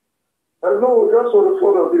 No, just for the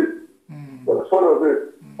fun of it. For the fun of it.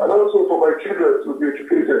 And also for my children to be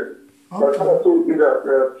educated. Okay. My father told me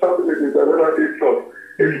that family is another age of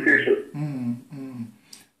education.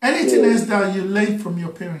 Anything else that you learned from your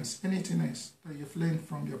parents? Anything else that you've learned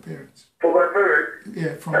from your parents? From my parents?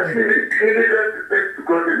 Yeah, from them. To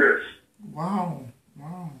godliness. Wow.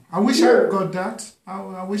 I wish I've got that.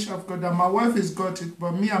 I wish I've got that. My wife has got it,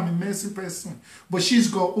 but me, I'm a messy person. But she's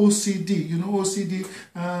got OCD. You know OCD?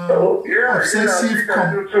 Obsessive.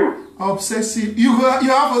 Obsessive. You have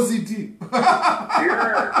OCD.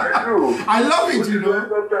 Yeah, I do. I love it, you know.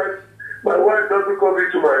 Sometimes my wife doesn't come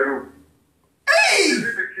into my room. Hey!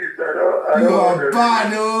 You're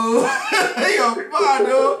bad, You're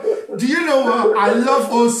bad, Do you know what? I love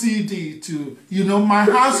OCD too. You know, my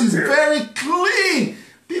house is very clean.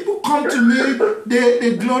 People come to me,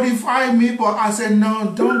 they glorify me, but I said,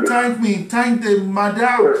 no, don't thank me. Thank the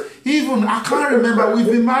madam. Even, I can't remember, we've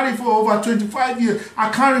been married for over 25 years. I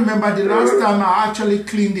can't remember the last time I actually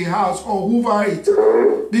cleaned the house or hoover it.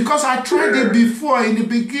 Because I tried it before in the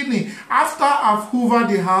beginning. After I've hoovered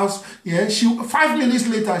the house, 5 minutes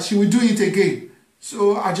later, she will do it again.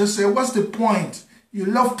 So I just said, what's the point? You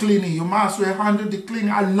love cleaning. You must well handle the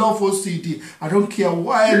cleaning. I love OCD. I don't care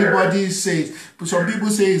what anybody says. But some people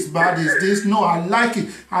say it's bad. It's this. No, I like it.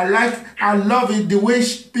 I love it. The way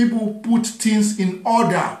people put things in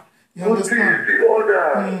order. You understand? Put things in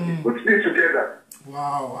order. Put things together.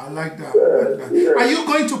 Wow, I like that. Are you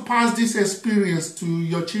going to pass this experience to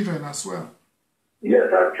your children as well?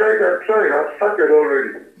 Yes, I've tried. I've started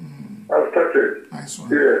already. I've started. Nice one.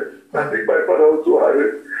 Yeah. I think my father also had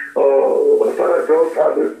it. My father does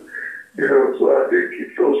have it. So I think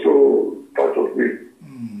it's also part of me.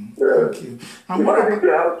 Thank you. And what about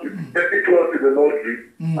the house with 30 clothes in the laundry?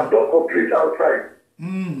 I'm not complete outside.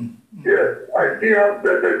 Yes, I still have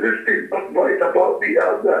this thing, not right about me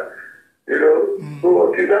out there. So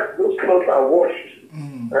until those clothes are washed,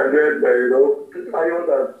 and then, iron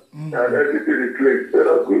and everything in place, then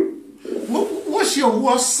I'm good. What's your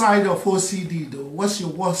worst side of OCD though? What's your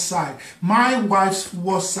worst side? My wife's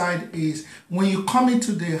worst side is when you come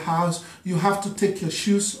into the house, you have to take your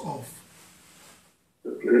shoes off.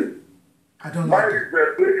 Okay. I don't know. Mine is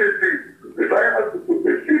the thing. If I have to put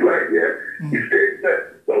the shoe right here, it stays there.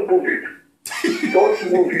 Don't move it. Don't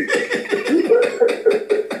move it.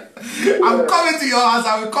 I'm coming to your house. I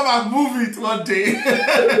will come and move it one day.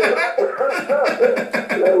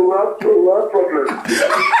 We'll have problems.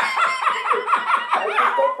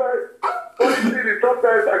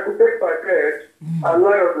 Sometimes I could take my bed and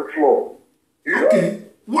lie on the floor. Okay.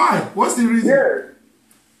 Why? What's the reason? Yes.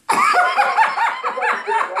 I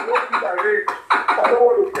don't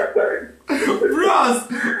want to scatter it. Ross,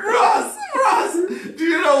 do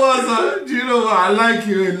you know what, sir? Do you know what? I like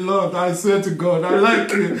you a lot. I swear to God, I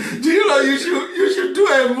like you. Do you know you should do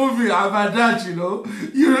a movie about that? You know,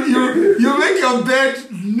 you make your bed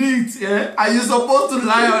neat, yeah, and you're supposed to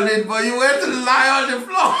lie on it, but you went to lie on the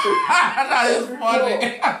floor. That is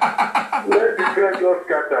funny. Let the ground not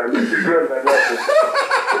scatter. Let the ground like that.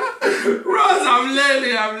 Ross, I'm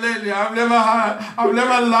learning. I've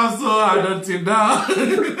never laughed so hard until now.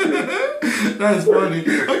 That's funny.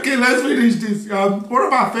 Okay, let's finish this. What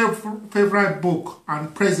about favorite book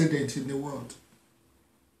and president in the world?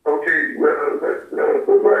 Okay, well,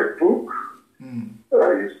 favorite book.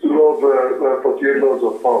 I used to love 48 Laws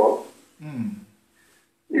of Power.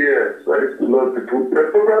 Yes, I used to love the book. The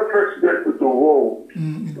favorite president of the world.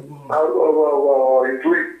 In the world.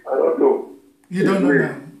 Italy. I don't know. You don't know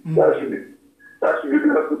that? That should be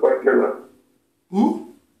Nelson Mandela. Who?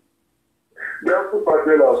 Nelson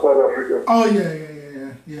Mandela of South Africa. Oh,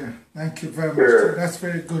 yeah. Thank you very much. Yeah. That's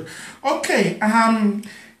very good. Okay.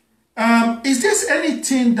 Is there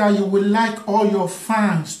anything that you would like all your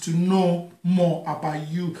fans to know more about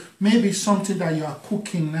you? Maybe something that you are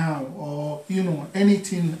cooking now, or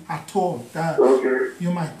anything at all that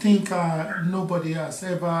you might think nobody has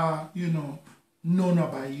ever known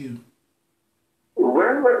about you.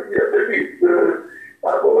 Well, maybe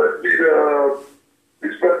I've always been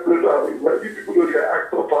this person. When people know the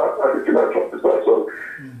actor part and the philanthropist also,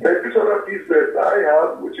 there's this other business I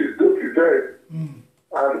have, which is Dope Event.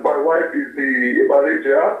 And my wife is the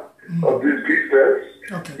manager of this business.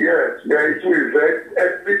 Okay. Yes, we are into events,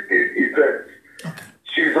 everything events. Okay.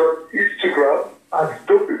 She's on Instagram at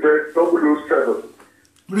Dope Event 007.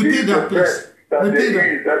 Repeat that, please.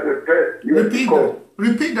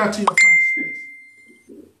 Repeat that to your fans, please.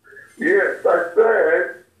 Yes, I said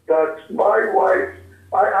that my wife,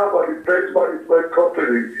 I have an event management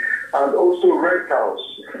company and also rent house.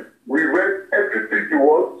 We rent everything you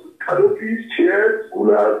want. Canopies, chairs,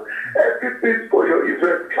 coolers, everything for your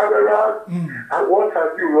event, cameras, and what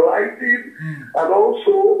have you, lighting, and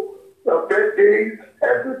also birthdays,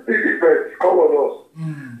 everything events, come on us.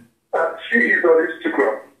 And she is on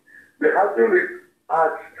Instagram. The handle is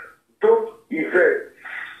at Dope Event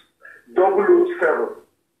 007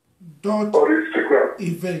 on Instagram.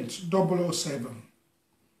 Event 007.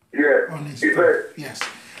 Yeah, on Instagram. Event. Yes.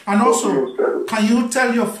 And also, can you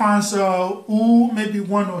tell your fans who maybe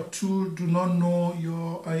one or two do not know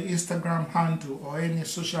your Instagram handle or any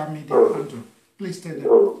social media handle? Please tell them.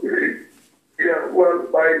 Okay. Yeah, well,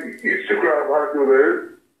 my Instagram handle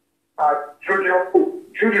is at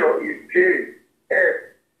Junior is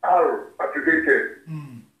J-F-R abbreviated.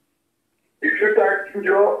 If you type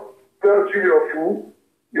Junior, spell Junior Fu,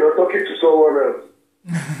 you're talking to someone else.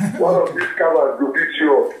 One of these cameras will beat you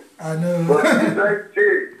up. I know. But it's like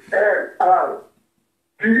J-N-R-P-O-P-E.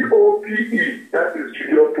 That is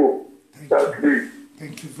Junior Pope. That's me.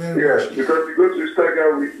 Thank you very much. Yeah, because you go to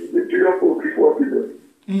Instagram with the Junior Pope before people.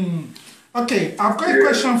 Okay, I've got a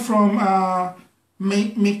question from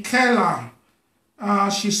Michaela.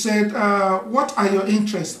 She said, what are your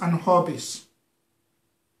interests and hobbies?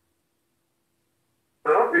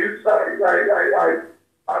 Hobbies?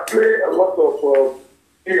 I play a lot of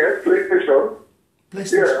PlayStation.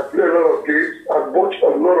 Yeah, I play a lot of games. I watch a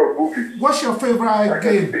lot of movies. What's your favorite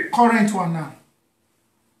game? Current one now?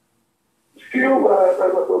 Still,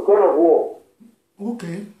 God of War.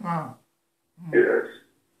 Okay. Wow. Yes.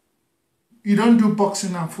 You don't do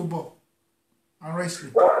boxing and football and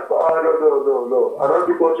wrestling? No. I don't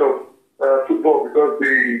do much of football because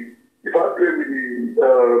if I play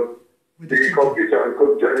with the computer, it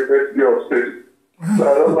comes to the University of State. So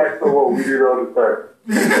I don't like someone winning all the time.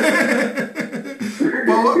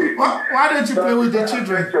 But why don't you play with the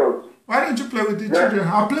children? Why don't you play with the children? I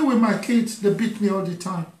play with my kids. They beat me all the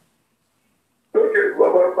time. Okay,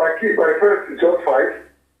 well, my first is just 5.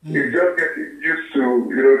 He's just getting used to,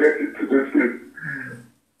 getting to this thing.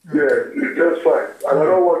 Yeah, it's just 5. And I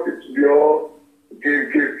don't want it to be all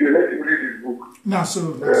game. Let him read his book. That's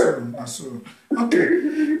so. Okay,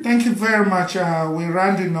 thank you very much. We're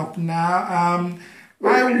rounding up now.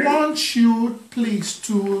 I want you, please,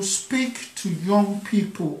 to speak to young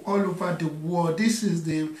people all over the world. This is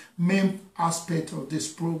the main aspect of this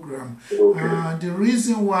program. The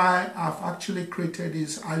reason why I've actually created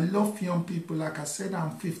this, I love young people. Like I said,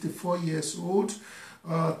 I'm 54 years old.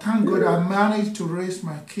 Thank God I managed to raise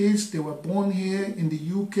my kids. They were born here in the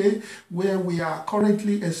UK, where we are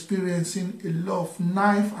currently experiencing a lot of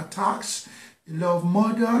knife attacks. A lot of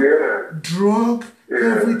murder, drug,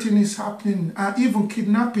 everything is happening, even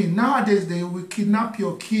kidnapping. Nowadays, they will kidnap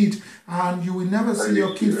your kid and you will never see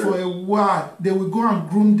your kid for a while. They will go and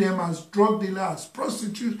groom them as drug dealers,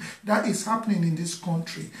 prostitutes. That is happening in this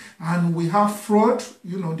country. And we have fraud,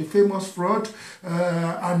 you know, the famous fraud.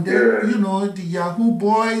 And then, you know, the Yahoo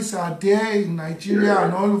boys are there in Nigeria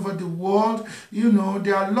and all over the world. You know,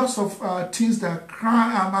 there are lots of things that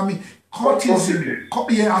crime,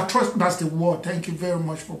 cultism, that's the word. Thank you very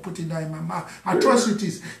much for putting that in my mouth.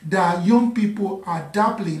 Atrocities that young people are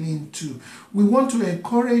dabbling into. We want to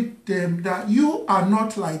encourage them that you are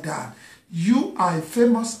not like that. You are a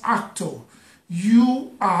famous actor.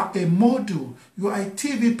 You are a model. You are a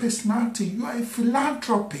TV personality. You are a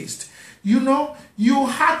philanthropist. You know, you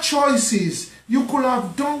had choices. You could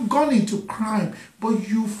have gone into crime, but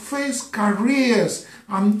you face careers.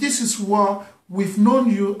 And this is what we've known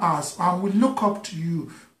you as, and we look up to you.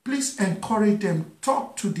 Please encourage them.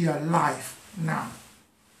 Talk to their life now.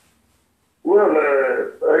 Well,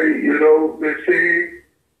 you know, they say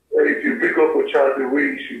if you pick up a child the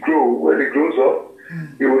way he should grow, when he grows up,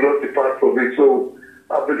 he will not depart from it. So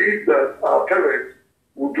I believe that our parents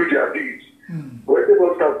will do their deeds. When they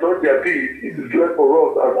must have done their deeds, it is left for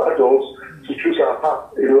us as adults to choose our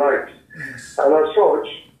path in life. And as such,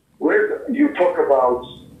 when you talk about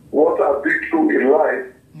what I've been through in life,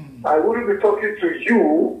 I wouldn't be talking to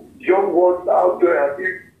you, young ones out there, as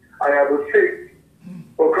if I am a saint.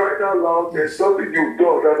 For crying out loud, there's nothing you've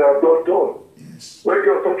done that I've not done. When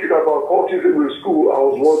you're talking about cultism in school, I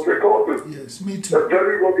was once a cultist. Yes, me too. A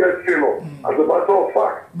very rugged sailor, as a matter of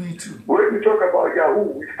fact. Me too. When we talk about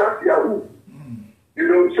Yahoo, we start Yahoo. You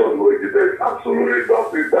know, so there's absolutely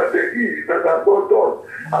nothing that there is that I've not done.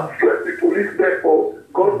 I've slept the police there for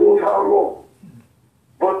God knows how long.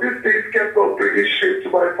 But these things kept on bringing shame to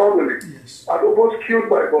my family. I almost killed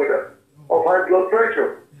my mother of high blood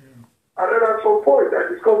pressure. And then at some point,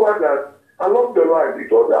 I discovered that along the line, it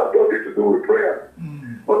was nothing to do with prayer.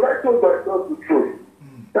 But I told myself the truth,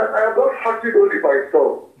 that I am not hurting only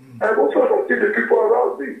myself. I am also hurting the people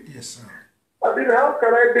around me. Yes, sir. I mean, how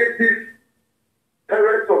can I make these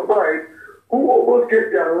parents of mine who almost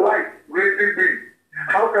gave their life raising me,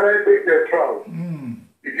 how can I make them proud?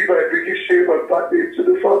 If I bring shame and bad name to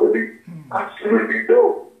the family? Absolutely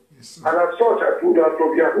no. And as such, I pulled out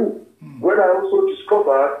from Yahoo. When I also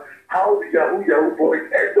discovered how the Yahoo boys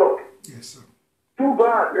end up. Too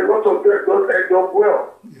bad, a lot of them don't end up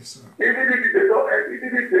well. Even if they don't,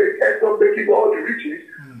 even if they end up making all the riches,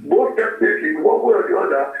 most definitely, one way or the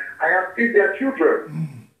other, I have seen their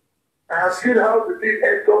children. I have seen how the thing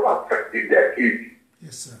ends up affecting their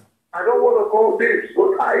kids. I don't want to call names,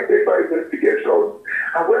 but I did my investigation.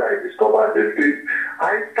 And when I discovered this thing,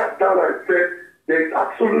 I sat down and said, there's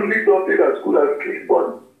absolutely nothing as good as clean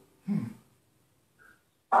money.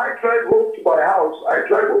 I drive home to my house, I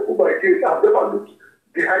drive home to my gate, I've never looked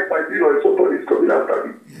behind my mirror and somebody's coming after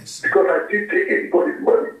me. Because I didn't take anybody's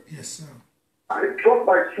money. I dropped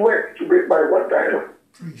my sweat to make my $1.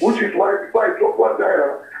 Which is why if I drop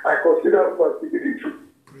 $1, I consider myself to.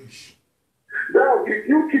 Now, if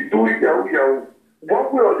you keep doing Yahoo,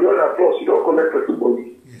 one way or the other, plus you don't collect personal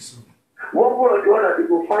money. One way or the other, they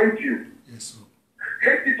will find you.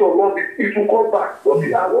 Hate it or love it, it will come back. But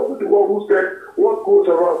I wasn't the one who said, what goes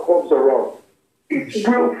around comes around. It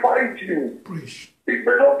will find you. It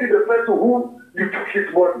may not be the person who you took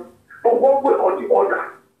his money, but one way or the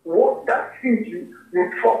other, what that seed you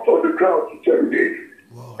dropped on the ground to germinate,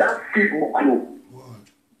 that seed will grow.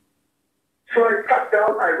 So I sat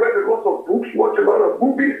down, I read a lot of books, watched a lot of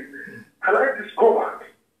movies, and I discovered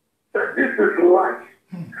that this is life.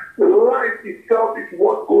 The life itself is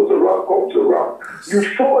what goes around, comes around. You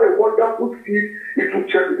saw a wonderful seed, it will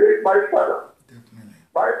germinate. My father.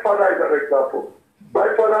 My father is an example.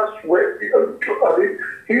 My father sweat,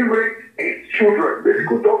 he raised 8 children,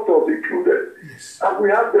 medical doctors included. And we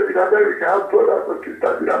have them in America, I have brothers and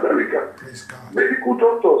sisters in America. Medical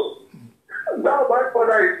doctors. Now my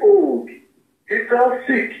father is old. He fell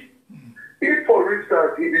sick. If, for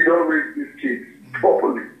instance, he did not raise these kids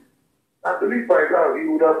properly, I believe by now he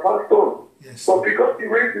would have passed on. But because he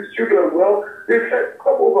raised his children well, they said,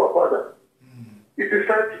 come over, father. It is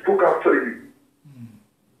time to look after you.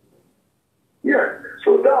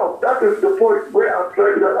 So now, that is the point where I'm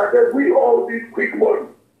trying to, and then we all need quick money.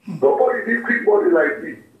 Nobody needs quick money like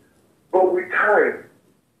me. But with time,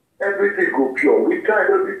 everything will be pure. With time,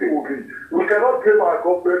 everything will be. We cannot blame our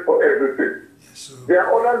government for everything. There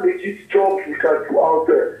are other legit jobs we can do out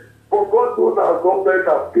there. But God knows our government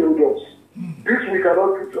has failed us. This we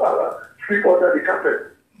cannot sweep under the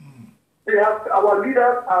carpet. they have our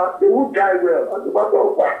leaders they will die well as a matter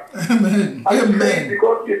of fact. Amen. Amen.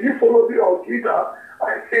 Because if you follow me on Twitter,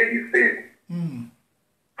 I say these things.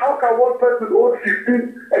 How can one person own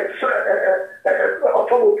 15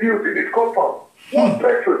 automobiles in his compound? One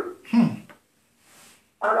person.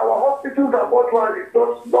 And our hospitals are mortuaries,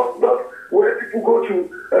 not where people go to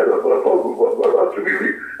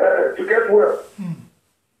get well.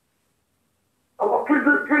 Our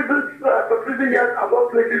prison yards are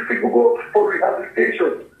not places people go for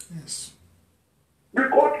rehabilitation. Yes. The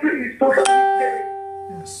country is totally dead.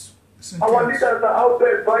 Yes. Our leaders are out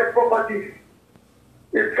there buying properties,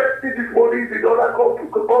 investing these monies in other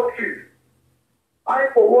countries. I,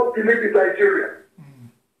 for one, believe in Nigeria.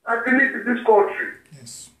 I believe in this country.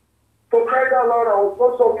 Yes. For crying out loud, I was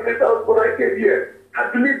not something else when I came here. I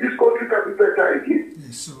believe this country can be better again.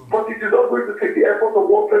 Yes, so. But it is not going to take the effort of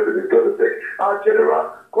one person. It's going to take our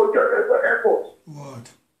general effort. Word.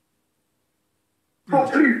 So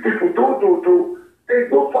please, people, don't. There's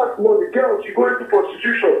no fast money. Girls, you go into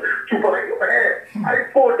prostitution to buy your hair. I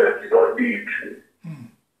thought that you don't need.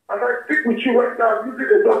 As I speak with you right now, I'm using a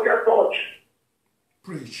Nokia touch.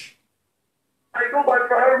 Preach. I know my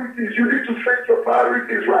priorities. You need to set your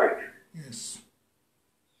priorities right. Yes.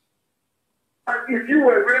 And if you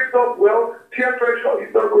were raised up well, peer pressure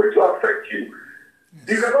is not going to affect you. Yes.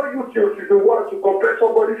 You cannot use your season 1 to compare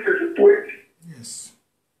somebody's season 20. Yes.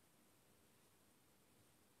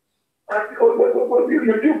 And if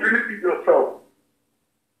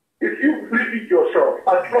you believe in yourself,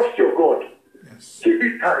 and trust your God, yes. give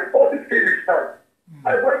it time. All this thing is time.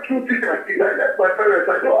 I went through thick and thin. I left my parents.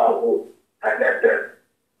 I know how old. I left them.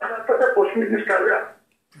 And I started pursuing this career.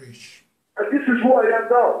 Preach. And this is who I am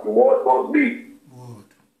now. The word was me. Word.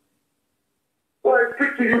 So I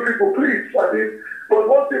speak to you people, please. But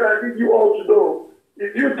one thing I need you all to know,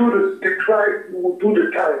 if you do the crime, you will do the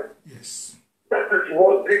time. Yes. That is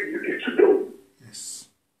one thing you need to know. Yes.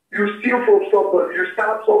 You steal from somebody, you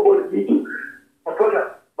stab somebody, you do. My brother,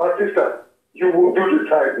 my sister, you will do the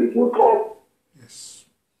time. It will come. Yes.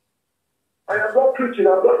 I am not preaching,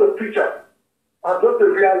 I'm not a preacher. I'm not a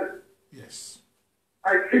reality. Yes.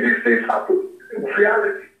 I see these things happen in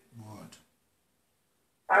reality. Word.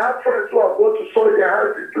 I have friends who have gone to soil their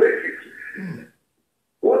hands in places.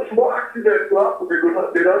 One small accident will happen,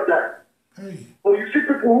 they don't die. Hey. But you see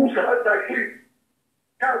people whose hands are clean.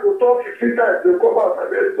 Can't go talk 15 times, they come out and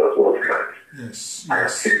they just one hand. Yes. I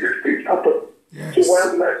have seen these things happen. Yes. So why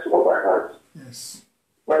will I swallow my hands? Yes.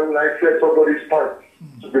 Why will I set somebody's pants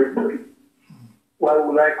to be rich? Why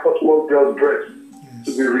will I cut one girl's breast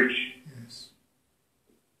to be rich? Yes.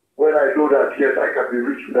 When I know that, yes, I can be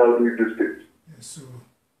rich without doing these things. Yes, so.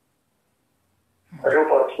 I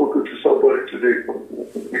hope I've spoken to somebody today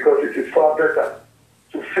because it is far better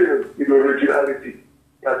to fail in originality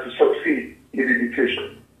than to succeed in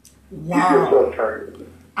imitation. Wow. Give yourself time.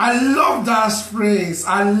 I love that phrase.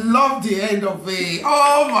 I love the end of it.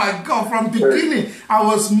 Oh my God. From beginning, I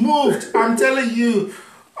was moved. I'm telling you,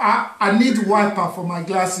 I need wiper for my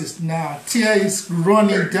glasses now. Tear is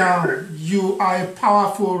running down. You are a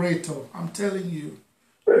powerful orator. I'm telling you.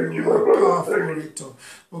 You are a powerful orator.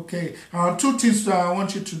 Okay. 2 things that I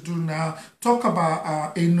want you to do now. Talk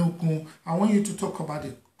about Enugu. I want you to talk about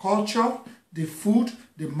the culture, the food,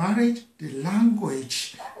 the marriage, the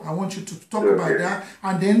language. I want you to talk about that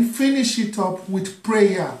and then finish it up with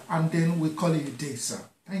prayer and then we call it a day, sir.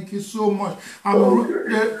 Thank you so much.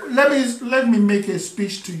 Let me make a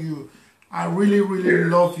speech to you. I really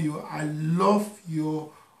love you. I love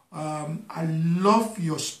your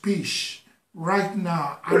speech right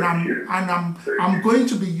now, and I'm going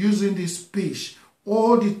to be using this speech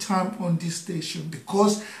all the time on this station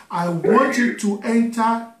because I want you to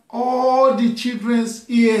enter all the children's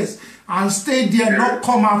ears and stay there, not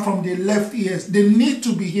come out from the left ears. They need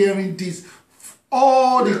to be hearing this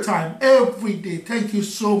all the time, every day. Thank you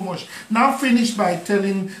so much. Now finish by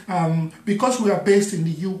telling, because we are based in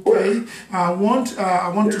the UK, I want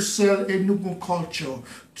to sell Enugu culture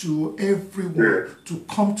to everyone to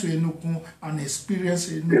come to Enugu and experience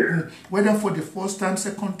Enugu, whether for the first time,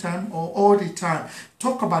 second time, or all the time.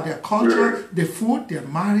 Talk about their culture, the food, their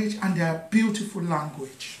marriage, and their beautiful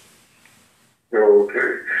language.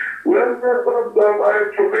 Okay. Well, I'm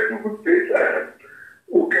from Enugu State,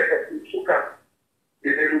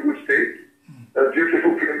 in Nollywood State, a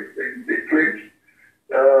beautiful place, a big place.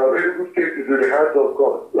 Nollywood State is in the hands of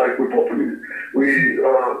God, like we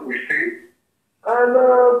say. And in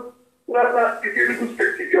Nollywood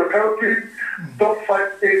State, if you're counting top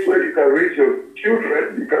 5 states where you can raise your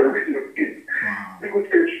children, you can raise your kids. Nollywood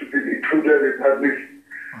State should be included in that list.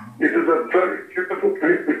 It is a very beautiful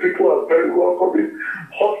place. The people are very welcoming,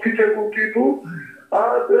 hospitable people.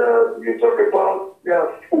 about their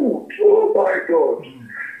food, oh my God.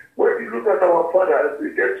 When you look at our fathers, they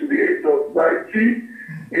get to the age of 90,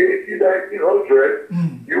 80,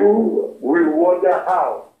 1900, you will wonder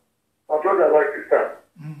how. My brother like this time.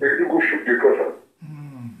 They go shoot the cotton.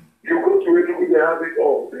 You go to Enugu, they have it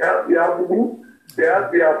all. They have the abubu, they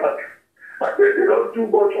have the attack. And they don't do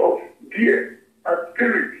much of gear and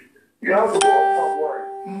spirit. You have raw palm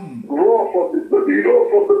wine. Raw from the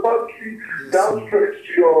pantry down straight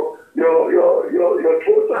to your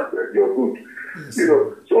throat and your good. Yes.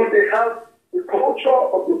 So they have the culture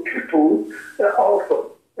of the people also.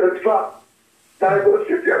 In fact,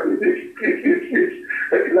 diversity, I mean,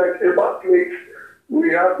 it's like a masquerade.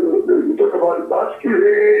 We have we talk about the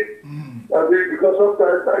masquerade. I mean, because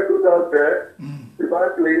sometimes I go down there, the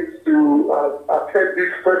masquerades to attend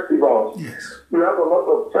these festivals. Yes. We have a lot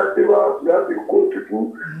of festivals. You have the cool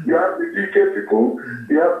people, you have the DJ people,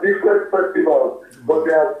 you have different festivals, but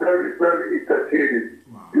they are very, very entertaining.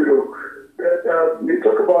 Wow. We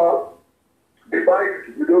talk about the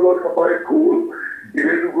bike. We don't want to buy cool. I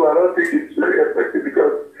don't think it's very effective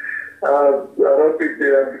because I don't think they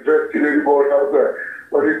are investing anymore out there.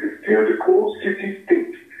 But it is still the cool city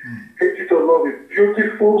state. Hate it or love it,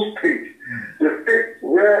 beautiful state. The state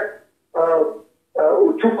where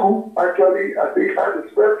Utuku actually, I think, had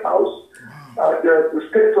his first house. The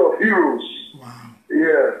state of heroes. Wow.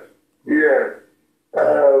 Yeah.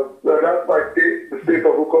 That's my state, the state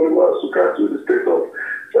of Okoliwa, Sukatu, the state of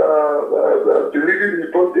the living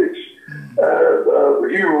in bondage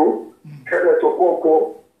hero, Kenneth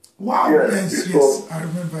Okonkwo. Wow, yes, I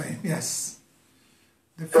remember him, yes.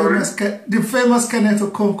 The famous Kenneth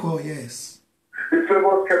Okonkwo, yes. The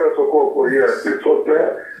famous Kenneth Okonkwo, yes. It was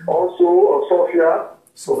there. Also, Sophia,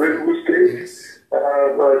 of Enugu State, yes.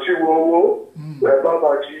 Chiwowo,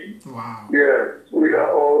 Babaji. Wow. Yes, we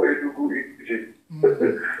are all Enugu. So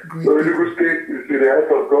Enugu State is in the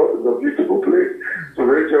hands of God. It's a beautiful place. So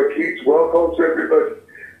raise your kids. Welcome to everybody.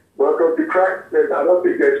 Welcome to crime. And I don't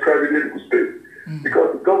think there's crime in Enugu State.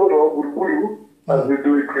 Because the governor Wuru has been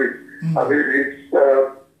doing great. I mean, his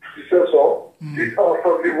successor did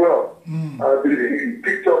awfully well. He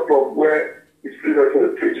picked up from where his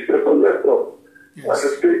predecessor left off. Yes. And the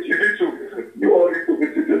state, you all need to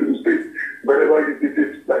visit Enugu State whenever you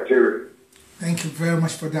visit Nigeria. Thank you very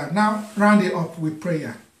much for that. Now, round it up with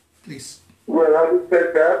prayer, please. Well, having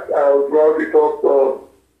said that, I would round it up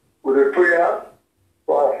with a prayer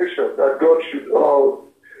for our bishop that God should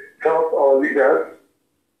help our leaders,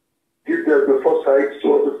 give them the foresight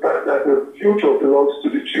to understand that the future belongs to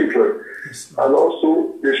the children. Yes, and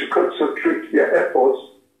also, they should concentrate their efforts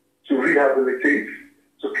to rehabilitate,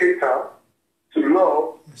 to cater, to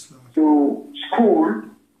love, yes, to school,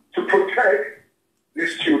 to protect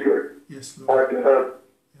these children. Yes, Lord. And,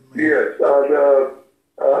 yes, and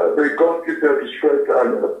may God give them the strength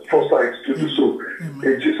and foresight to do so.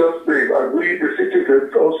 Amen. In Jesus' name, and we, the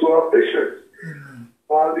citizens, also are patient.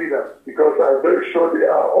 Our leaders, because I'm very sure they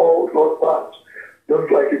are all not bad.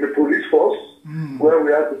 Just like in the police force, where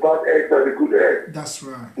we have the bad eggs and the good eggs. That's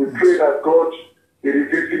right. We pray that God, in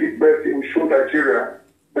His infinite mercy, will show Nigeria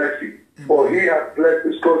mercy. Amen. For He has blessed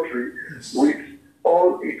this country with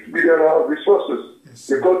all its mineral resources. Yes.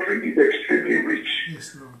 The country is extremely rich.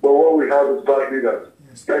 Yes, but what we have is bad leaders.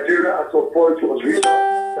 Yes. Nigeria at some point was richer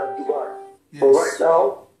than Dubai. Yes. But right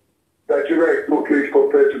now, Nigeria is no place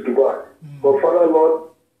compared to Dubai. But Father Lord,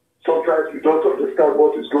 sometimes we don't understand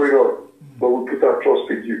what is going on, but we put our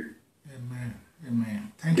trust in you. Amen.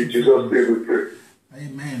 Amen. Thank you. In Jesus' name we pray.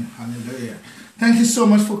 Amen. Hallelujah. Thank you so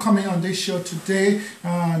much for coming on this show today.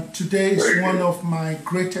 Today is one of my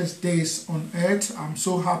greatest days on earth. I'm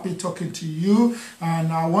so happy talking to you.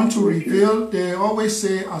 And I want to reveal, they always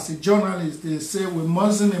say as a journalist, they say we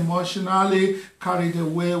mustn't emotionally carried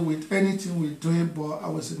away with anything we're doing, but I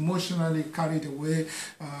was emotionally carried away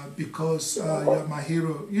because you're my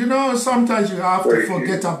hero. You know, sometimes you have to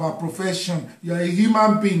forget about profession. You're a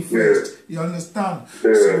human being first. You understand?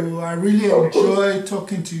 So I really enjoy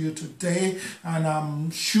talking to you today. And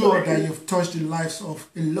I'm sure that you've touched the lives of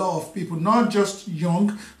a lot of people, not just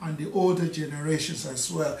young and the older generations as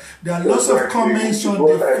well. There are lots of comments on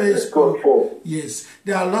the Facebook. Yes,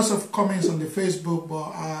 there are lots of comments on the Facebook,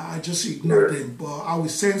 but I just ignore them. But I will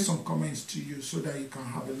send some comments to you so that you can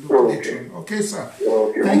have a look later on. Okay, sir?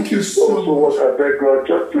 Thank you so much. Also, what I beg God,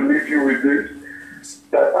 just to leave you with this,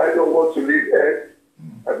 that I don't want to leave earth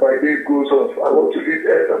and my name goes off. I want to leave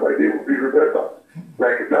earth and my name will be remembered.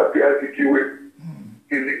 Like that, the ITQ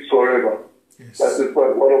he lives forever. Yes. That is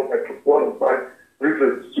one of my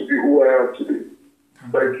reasons to be who I am today.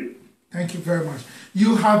 Thank you. Thank you very much.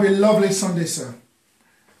 You have a lovely Sunday, sir.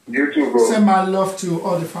 You too. Send my love to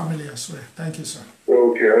all the family as well. Thank you, sir.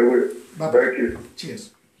 Okay, I will. Bye-bye. Thank you.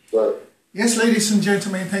 Cheers. Bye. Yes, ladies and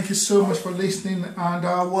gentlemen, thank you so much for listening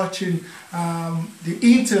and watching the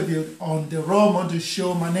interview on the Raw Model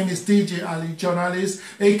Show. My name is djalijournalist,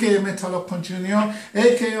 aka Metalocon Jr.,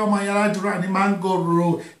 aka Omayala Durani Mango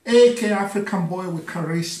Road, aka African Boy with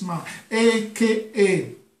Charisma,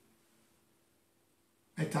 aka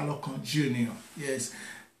Metalocon Jr.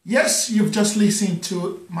 Yes, you've just listened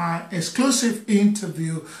to my exclusive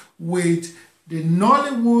interview with the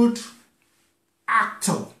Nollywood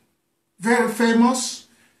actor, very famous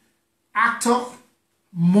actor,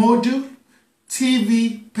 model,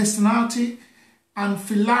 TV personality, and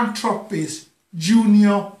philanthropist,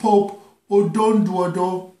 Junior Pope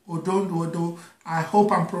Odonduodo. I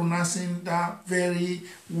hope I'm pronouncing that very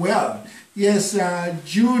well. Yes,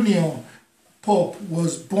 Junior Pope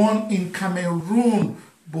was born in Cameroon,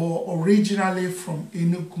 but originally from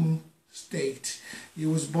Enugu State. He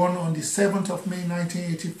was born on the 7th of May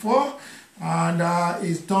 1984, and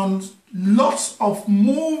he's done lots of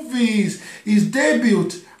movies. His debut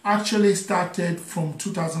actually started from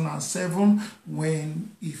 2007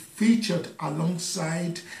 when he featured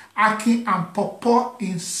alongside Aki and Popo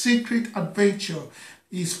in Secret Adventure.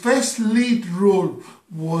 His first lead role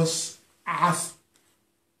was as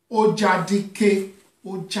Ojadike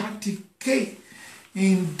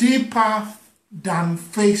in Deeper Than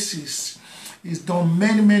Faces. He's done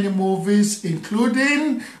many movies,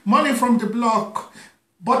 including Money from the Block,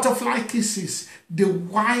 Butterfly Kisses, The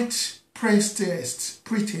White Prettiest.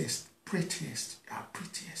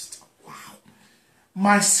 Wow.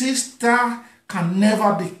 My Sister Can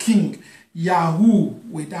Never Be King, Yahoo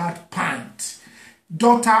Without Pant,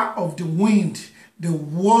 Daughter of the Wind, The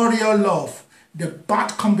Warrior Love, The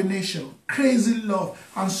Bad Combination, Crazy Love,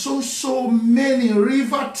 and so many.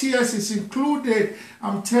 River Tears is included.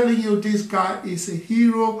 I'm telling you, this guy is a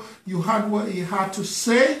hero. You heard what he had to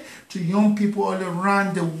say to young people all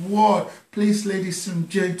around the world. Please, ladies and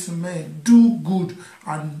gentlemen, do good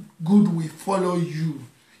and good will follow you.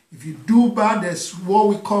 If you do bad, there's what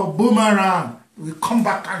we call boomerang. It will come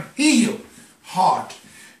back and hit you hard.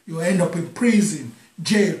 You end up in prison,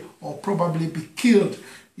 jail, or probably be killed.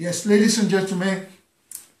 Yes, ladies and gentlemen,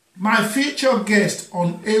 my featured guest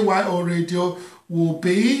on A.Y.O Radio will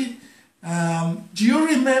be, do you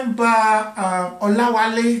remember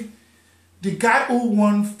Olawale, the guy who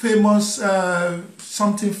won famous,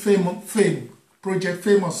 Project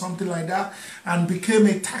Famous, something like that, and became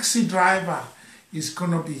a taxi driver? Is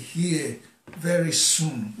gonna be here very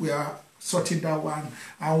soon. We are sorting that one.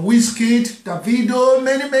 And Wizkid, Davido,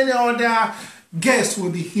 many other guests will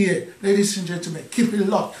be here. Ladies and gentlemen, keep it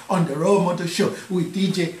locked on the Raw Model Show with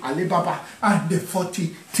DJ Alibaba and the 40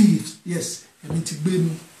 Thieves. Yes, thank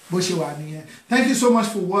you so much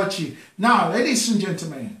for watching. Now, ladies and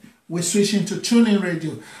gentlemen, we're switching to TUNEIN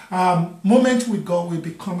Radio. Moment with God will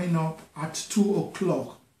be coming up at 2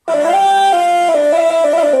 o'clock.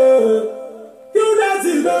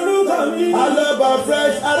 Alaba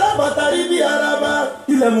fresh, araba taribi araba.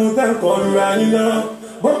 Ilẹ̀ mú tẹ́ kọlu àyíná.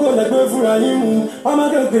 Boko lẹ́gbẹ́ fúra yín mú. Ọmọ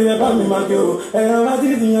kékeré yẹn bá mi máa ké o. Ẹ̀yàn máa ti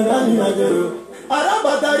yàn dá mi máa ké o.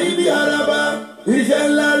 Araba taribi araba. Iṣẹ́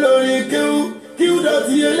ńlá lórí kéwú. Kíw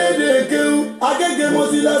dọ̀tí elédè kéwú. Agége mo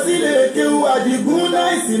ti lọ sílé kéwú. Àdìgún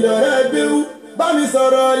náìsì lọ́rẹ́ béwú. Bá mi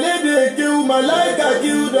sọ̀rọ̀ lédè kéwú. Màláìkà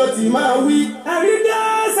kíw dọ̀tí máa wí. Àrídá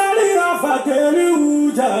sáré ọ̀fà kẹrí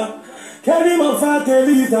wújà. Kẹ́rìmọ̀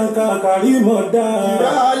fàkẹ́rì ìtànkà kàrímọ̀ dáa.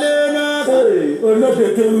 Ìrọ̀lẹ́ náà. Olóde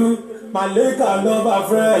kéwú, Màlẹ́kà lọ́ba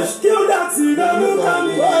fresh. Kí ó dà sí lórúkọ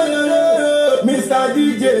mi. Mr.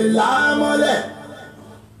 DJ Lámọ́lẹ̀.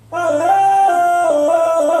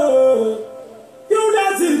 Kí ó dà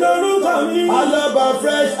sí lórúkọ mi. Alọ́ba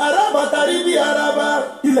fresh, arábà tarí bí araba.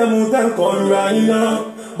 Ilẹ̀ mú tẹ́ kọlu ayín náà.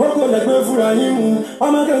 Boko lẹ́gbẹ́ fúra yín mú.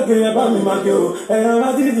 Ọmọ kékeré bá mi máa ké o. Ẹ̀yàn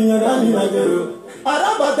máa ti yàn dá mi máa ké o.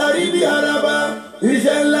 Araba tari bí araba,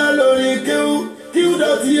 iṣẹ́ ńlá lórí kéwú, kíw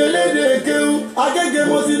dọ̀tí elédè kéwú, Agége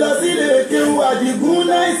mo ti lọ sílé kéwú, Àdìgún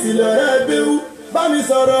náìsì lọ́rẹ́ béwú, bá mi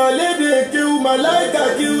sọ̀rọ̀ lédè kéwú, Màláìkà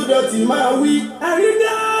kíw dọ̀tí máa wí.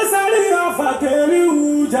 Àrídá sáré ọ̀fà kẹrí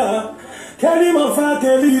wújà, kẹ́rìmọ̀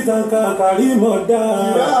fàkẹ́rì ìtànkà kàrímọ̀ dáa.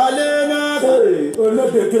 Ìrọ̀lẹ́ náà.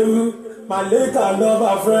 Olóde kéwú, Màlẹ́kà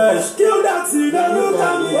lọ́ba fresh. Kí ó dà sí lórúkọ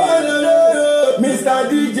mi. Mr.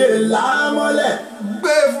 DJ Lámọ́lẹ̀.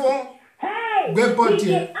 Hey, DJ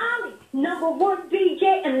Ali, #1 DJ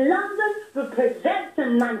in London,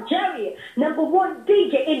 representing Nigeria. #1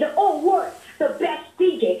 DJ in the whole world. The best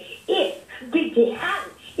DJ is DJ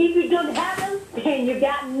Ali. If you don't have him, then you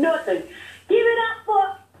got nothing. Give it up for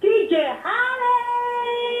DJ Ali.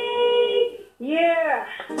 Yeah.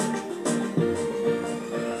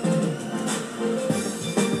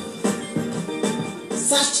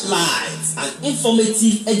 Searchlight, an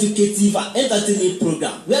informative, educative, and entertaining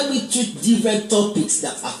program where we treat different topics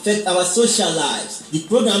that affect our social lives. The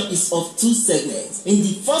program is of 2 segments. In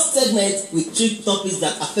the first segment, we treat topics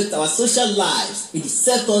that affect our social lives. In the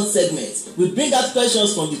second segment, we bring out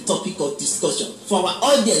questions from the topic of discussion for our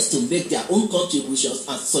audience to make their own contributions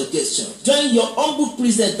and suggestions. Join your humble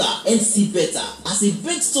presenter, MC Beta, as he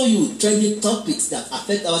brings to you trending topics that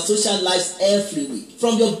affect our social lives every week.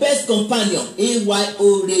 From your best companion,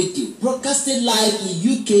 A.Y.O Radio, broadcasting live in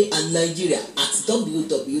UK and Nigeria at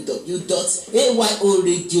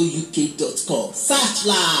www.ayoradiouk.com.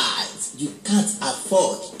 Searchlight, you can't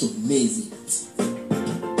afford to miss it.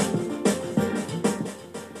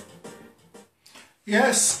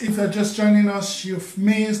 Yes, if you're just joining us, you've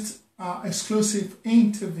missed our exclusive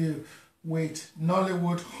interview with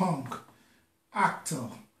Nollywood Hunk actor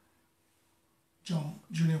John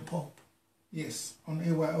Junior Pope. Yes, on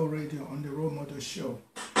A.Y.O Radio on the Role Model Show.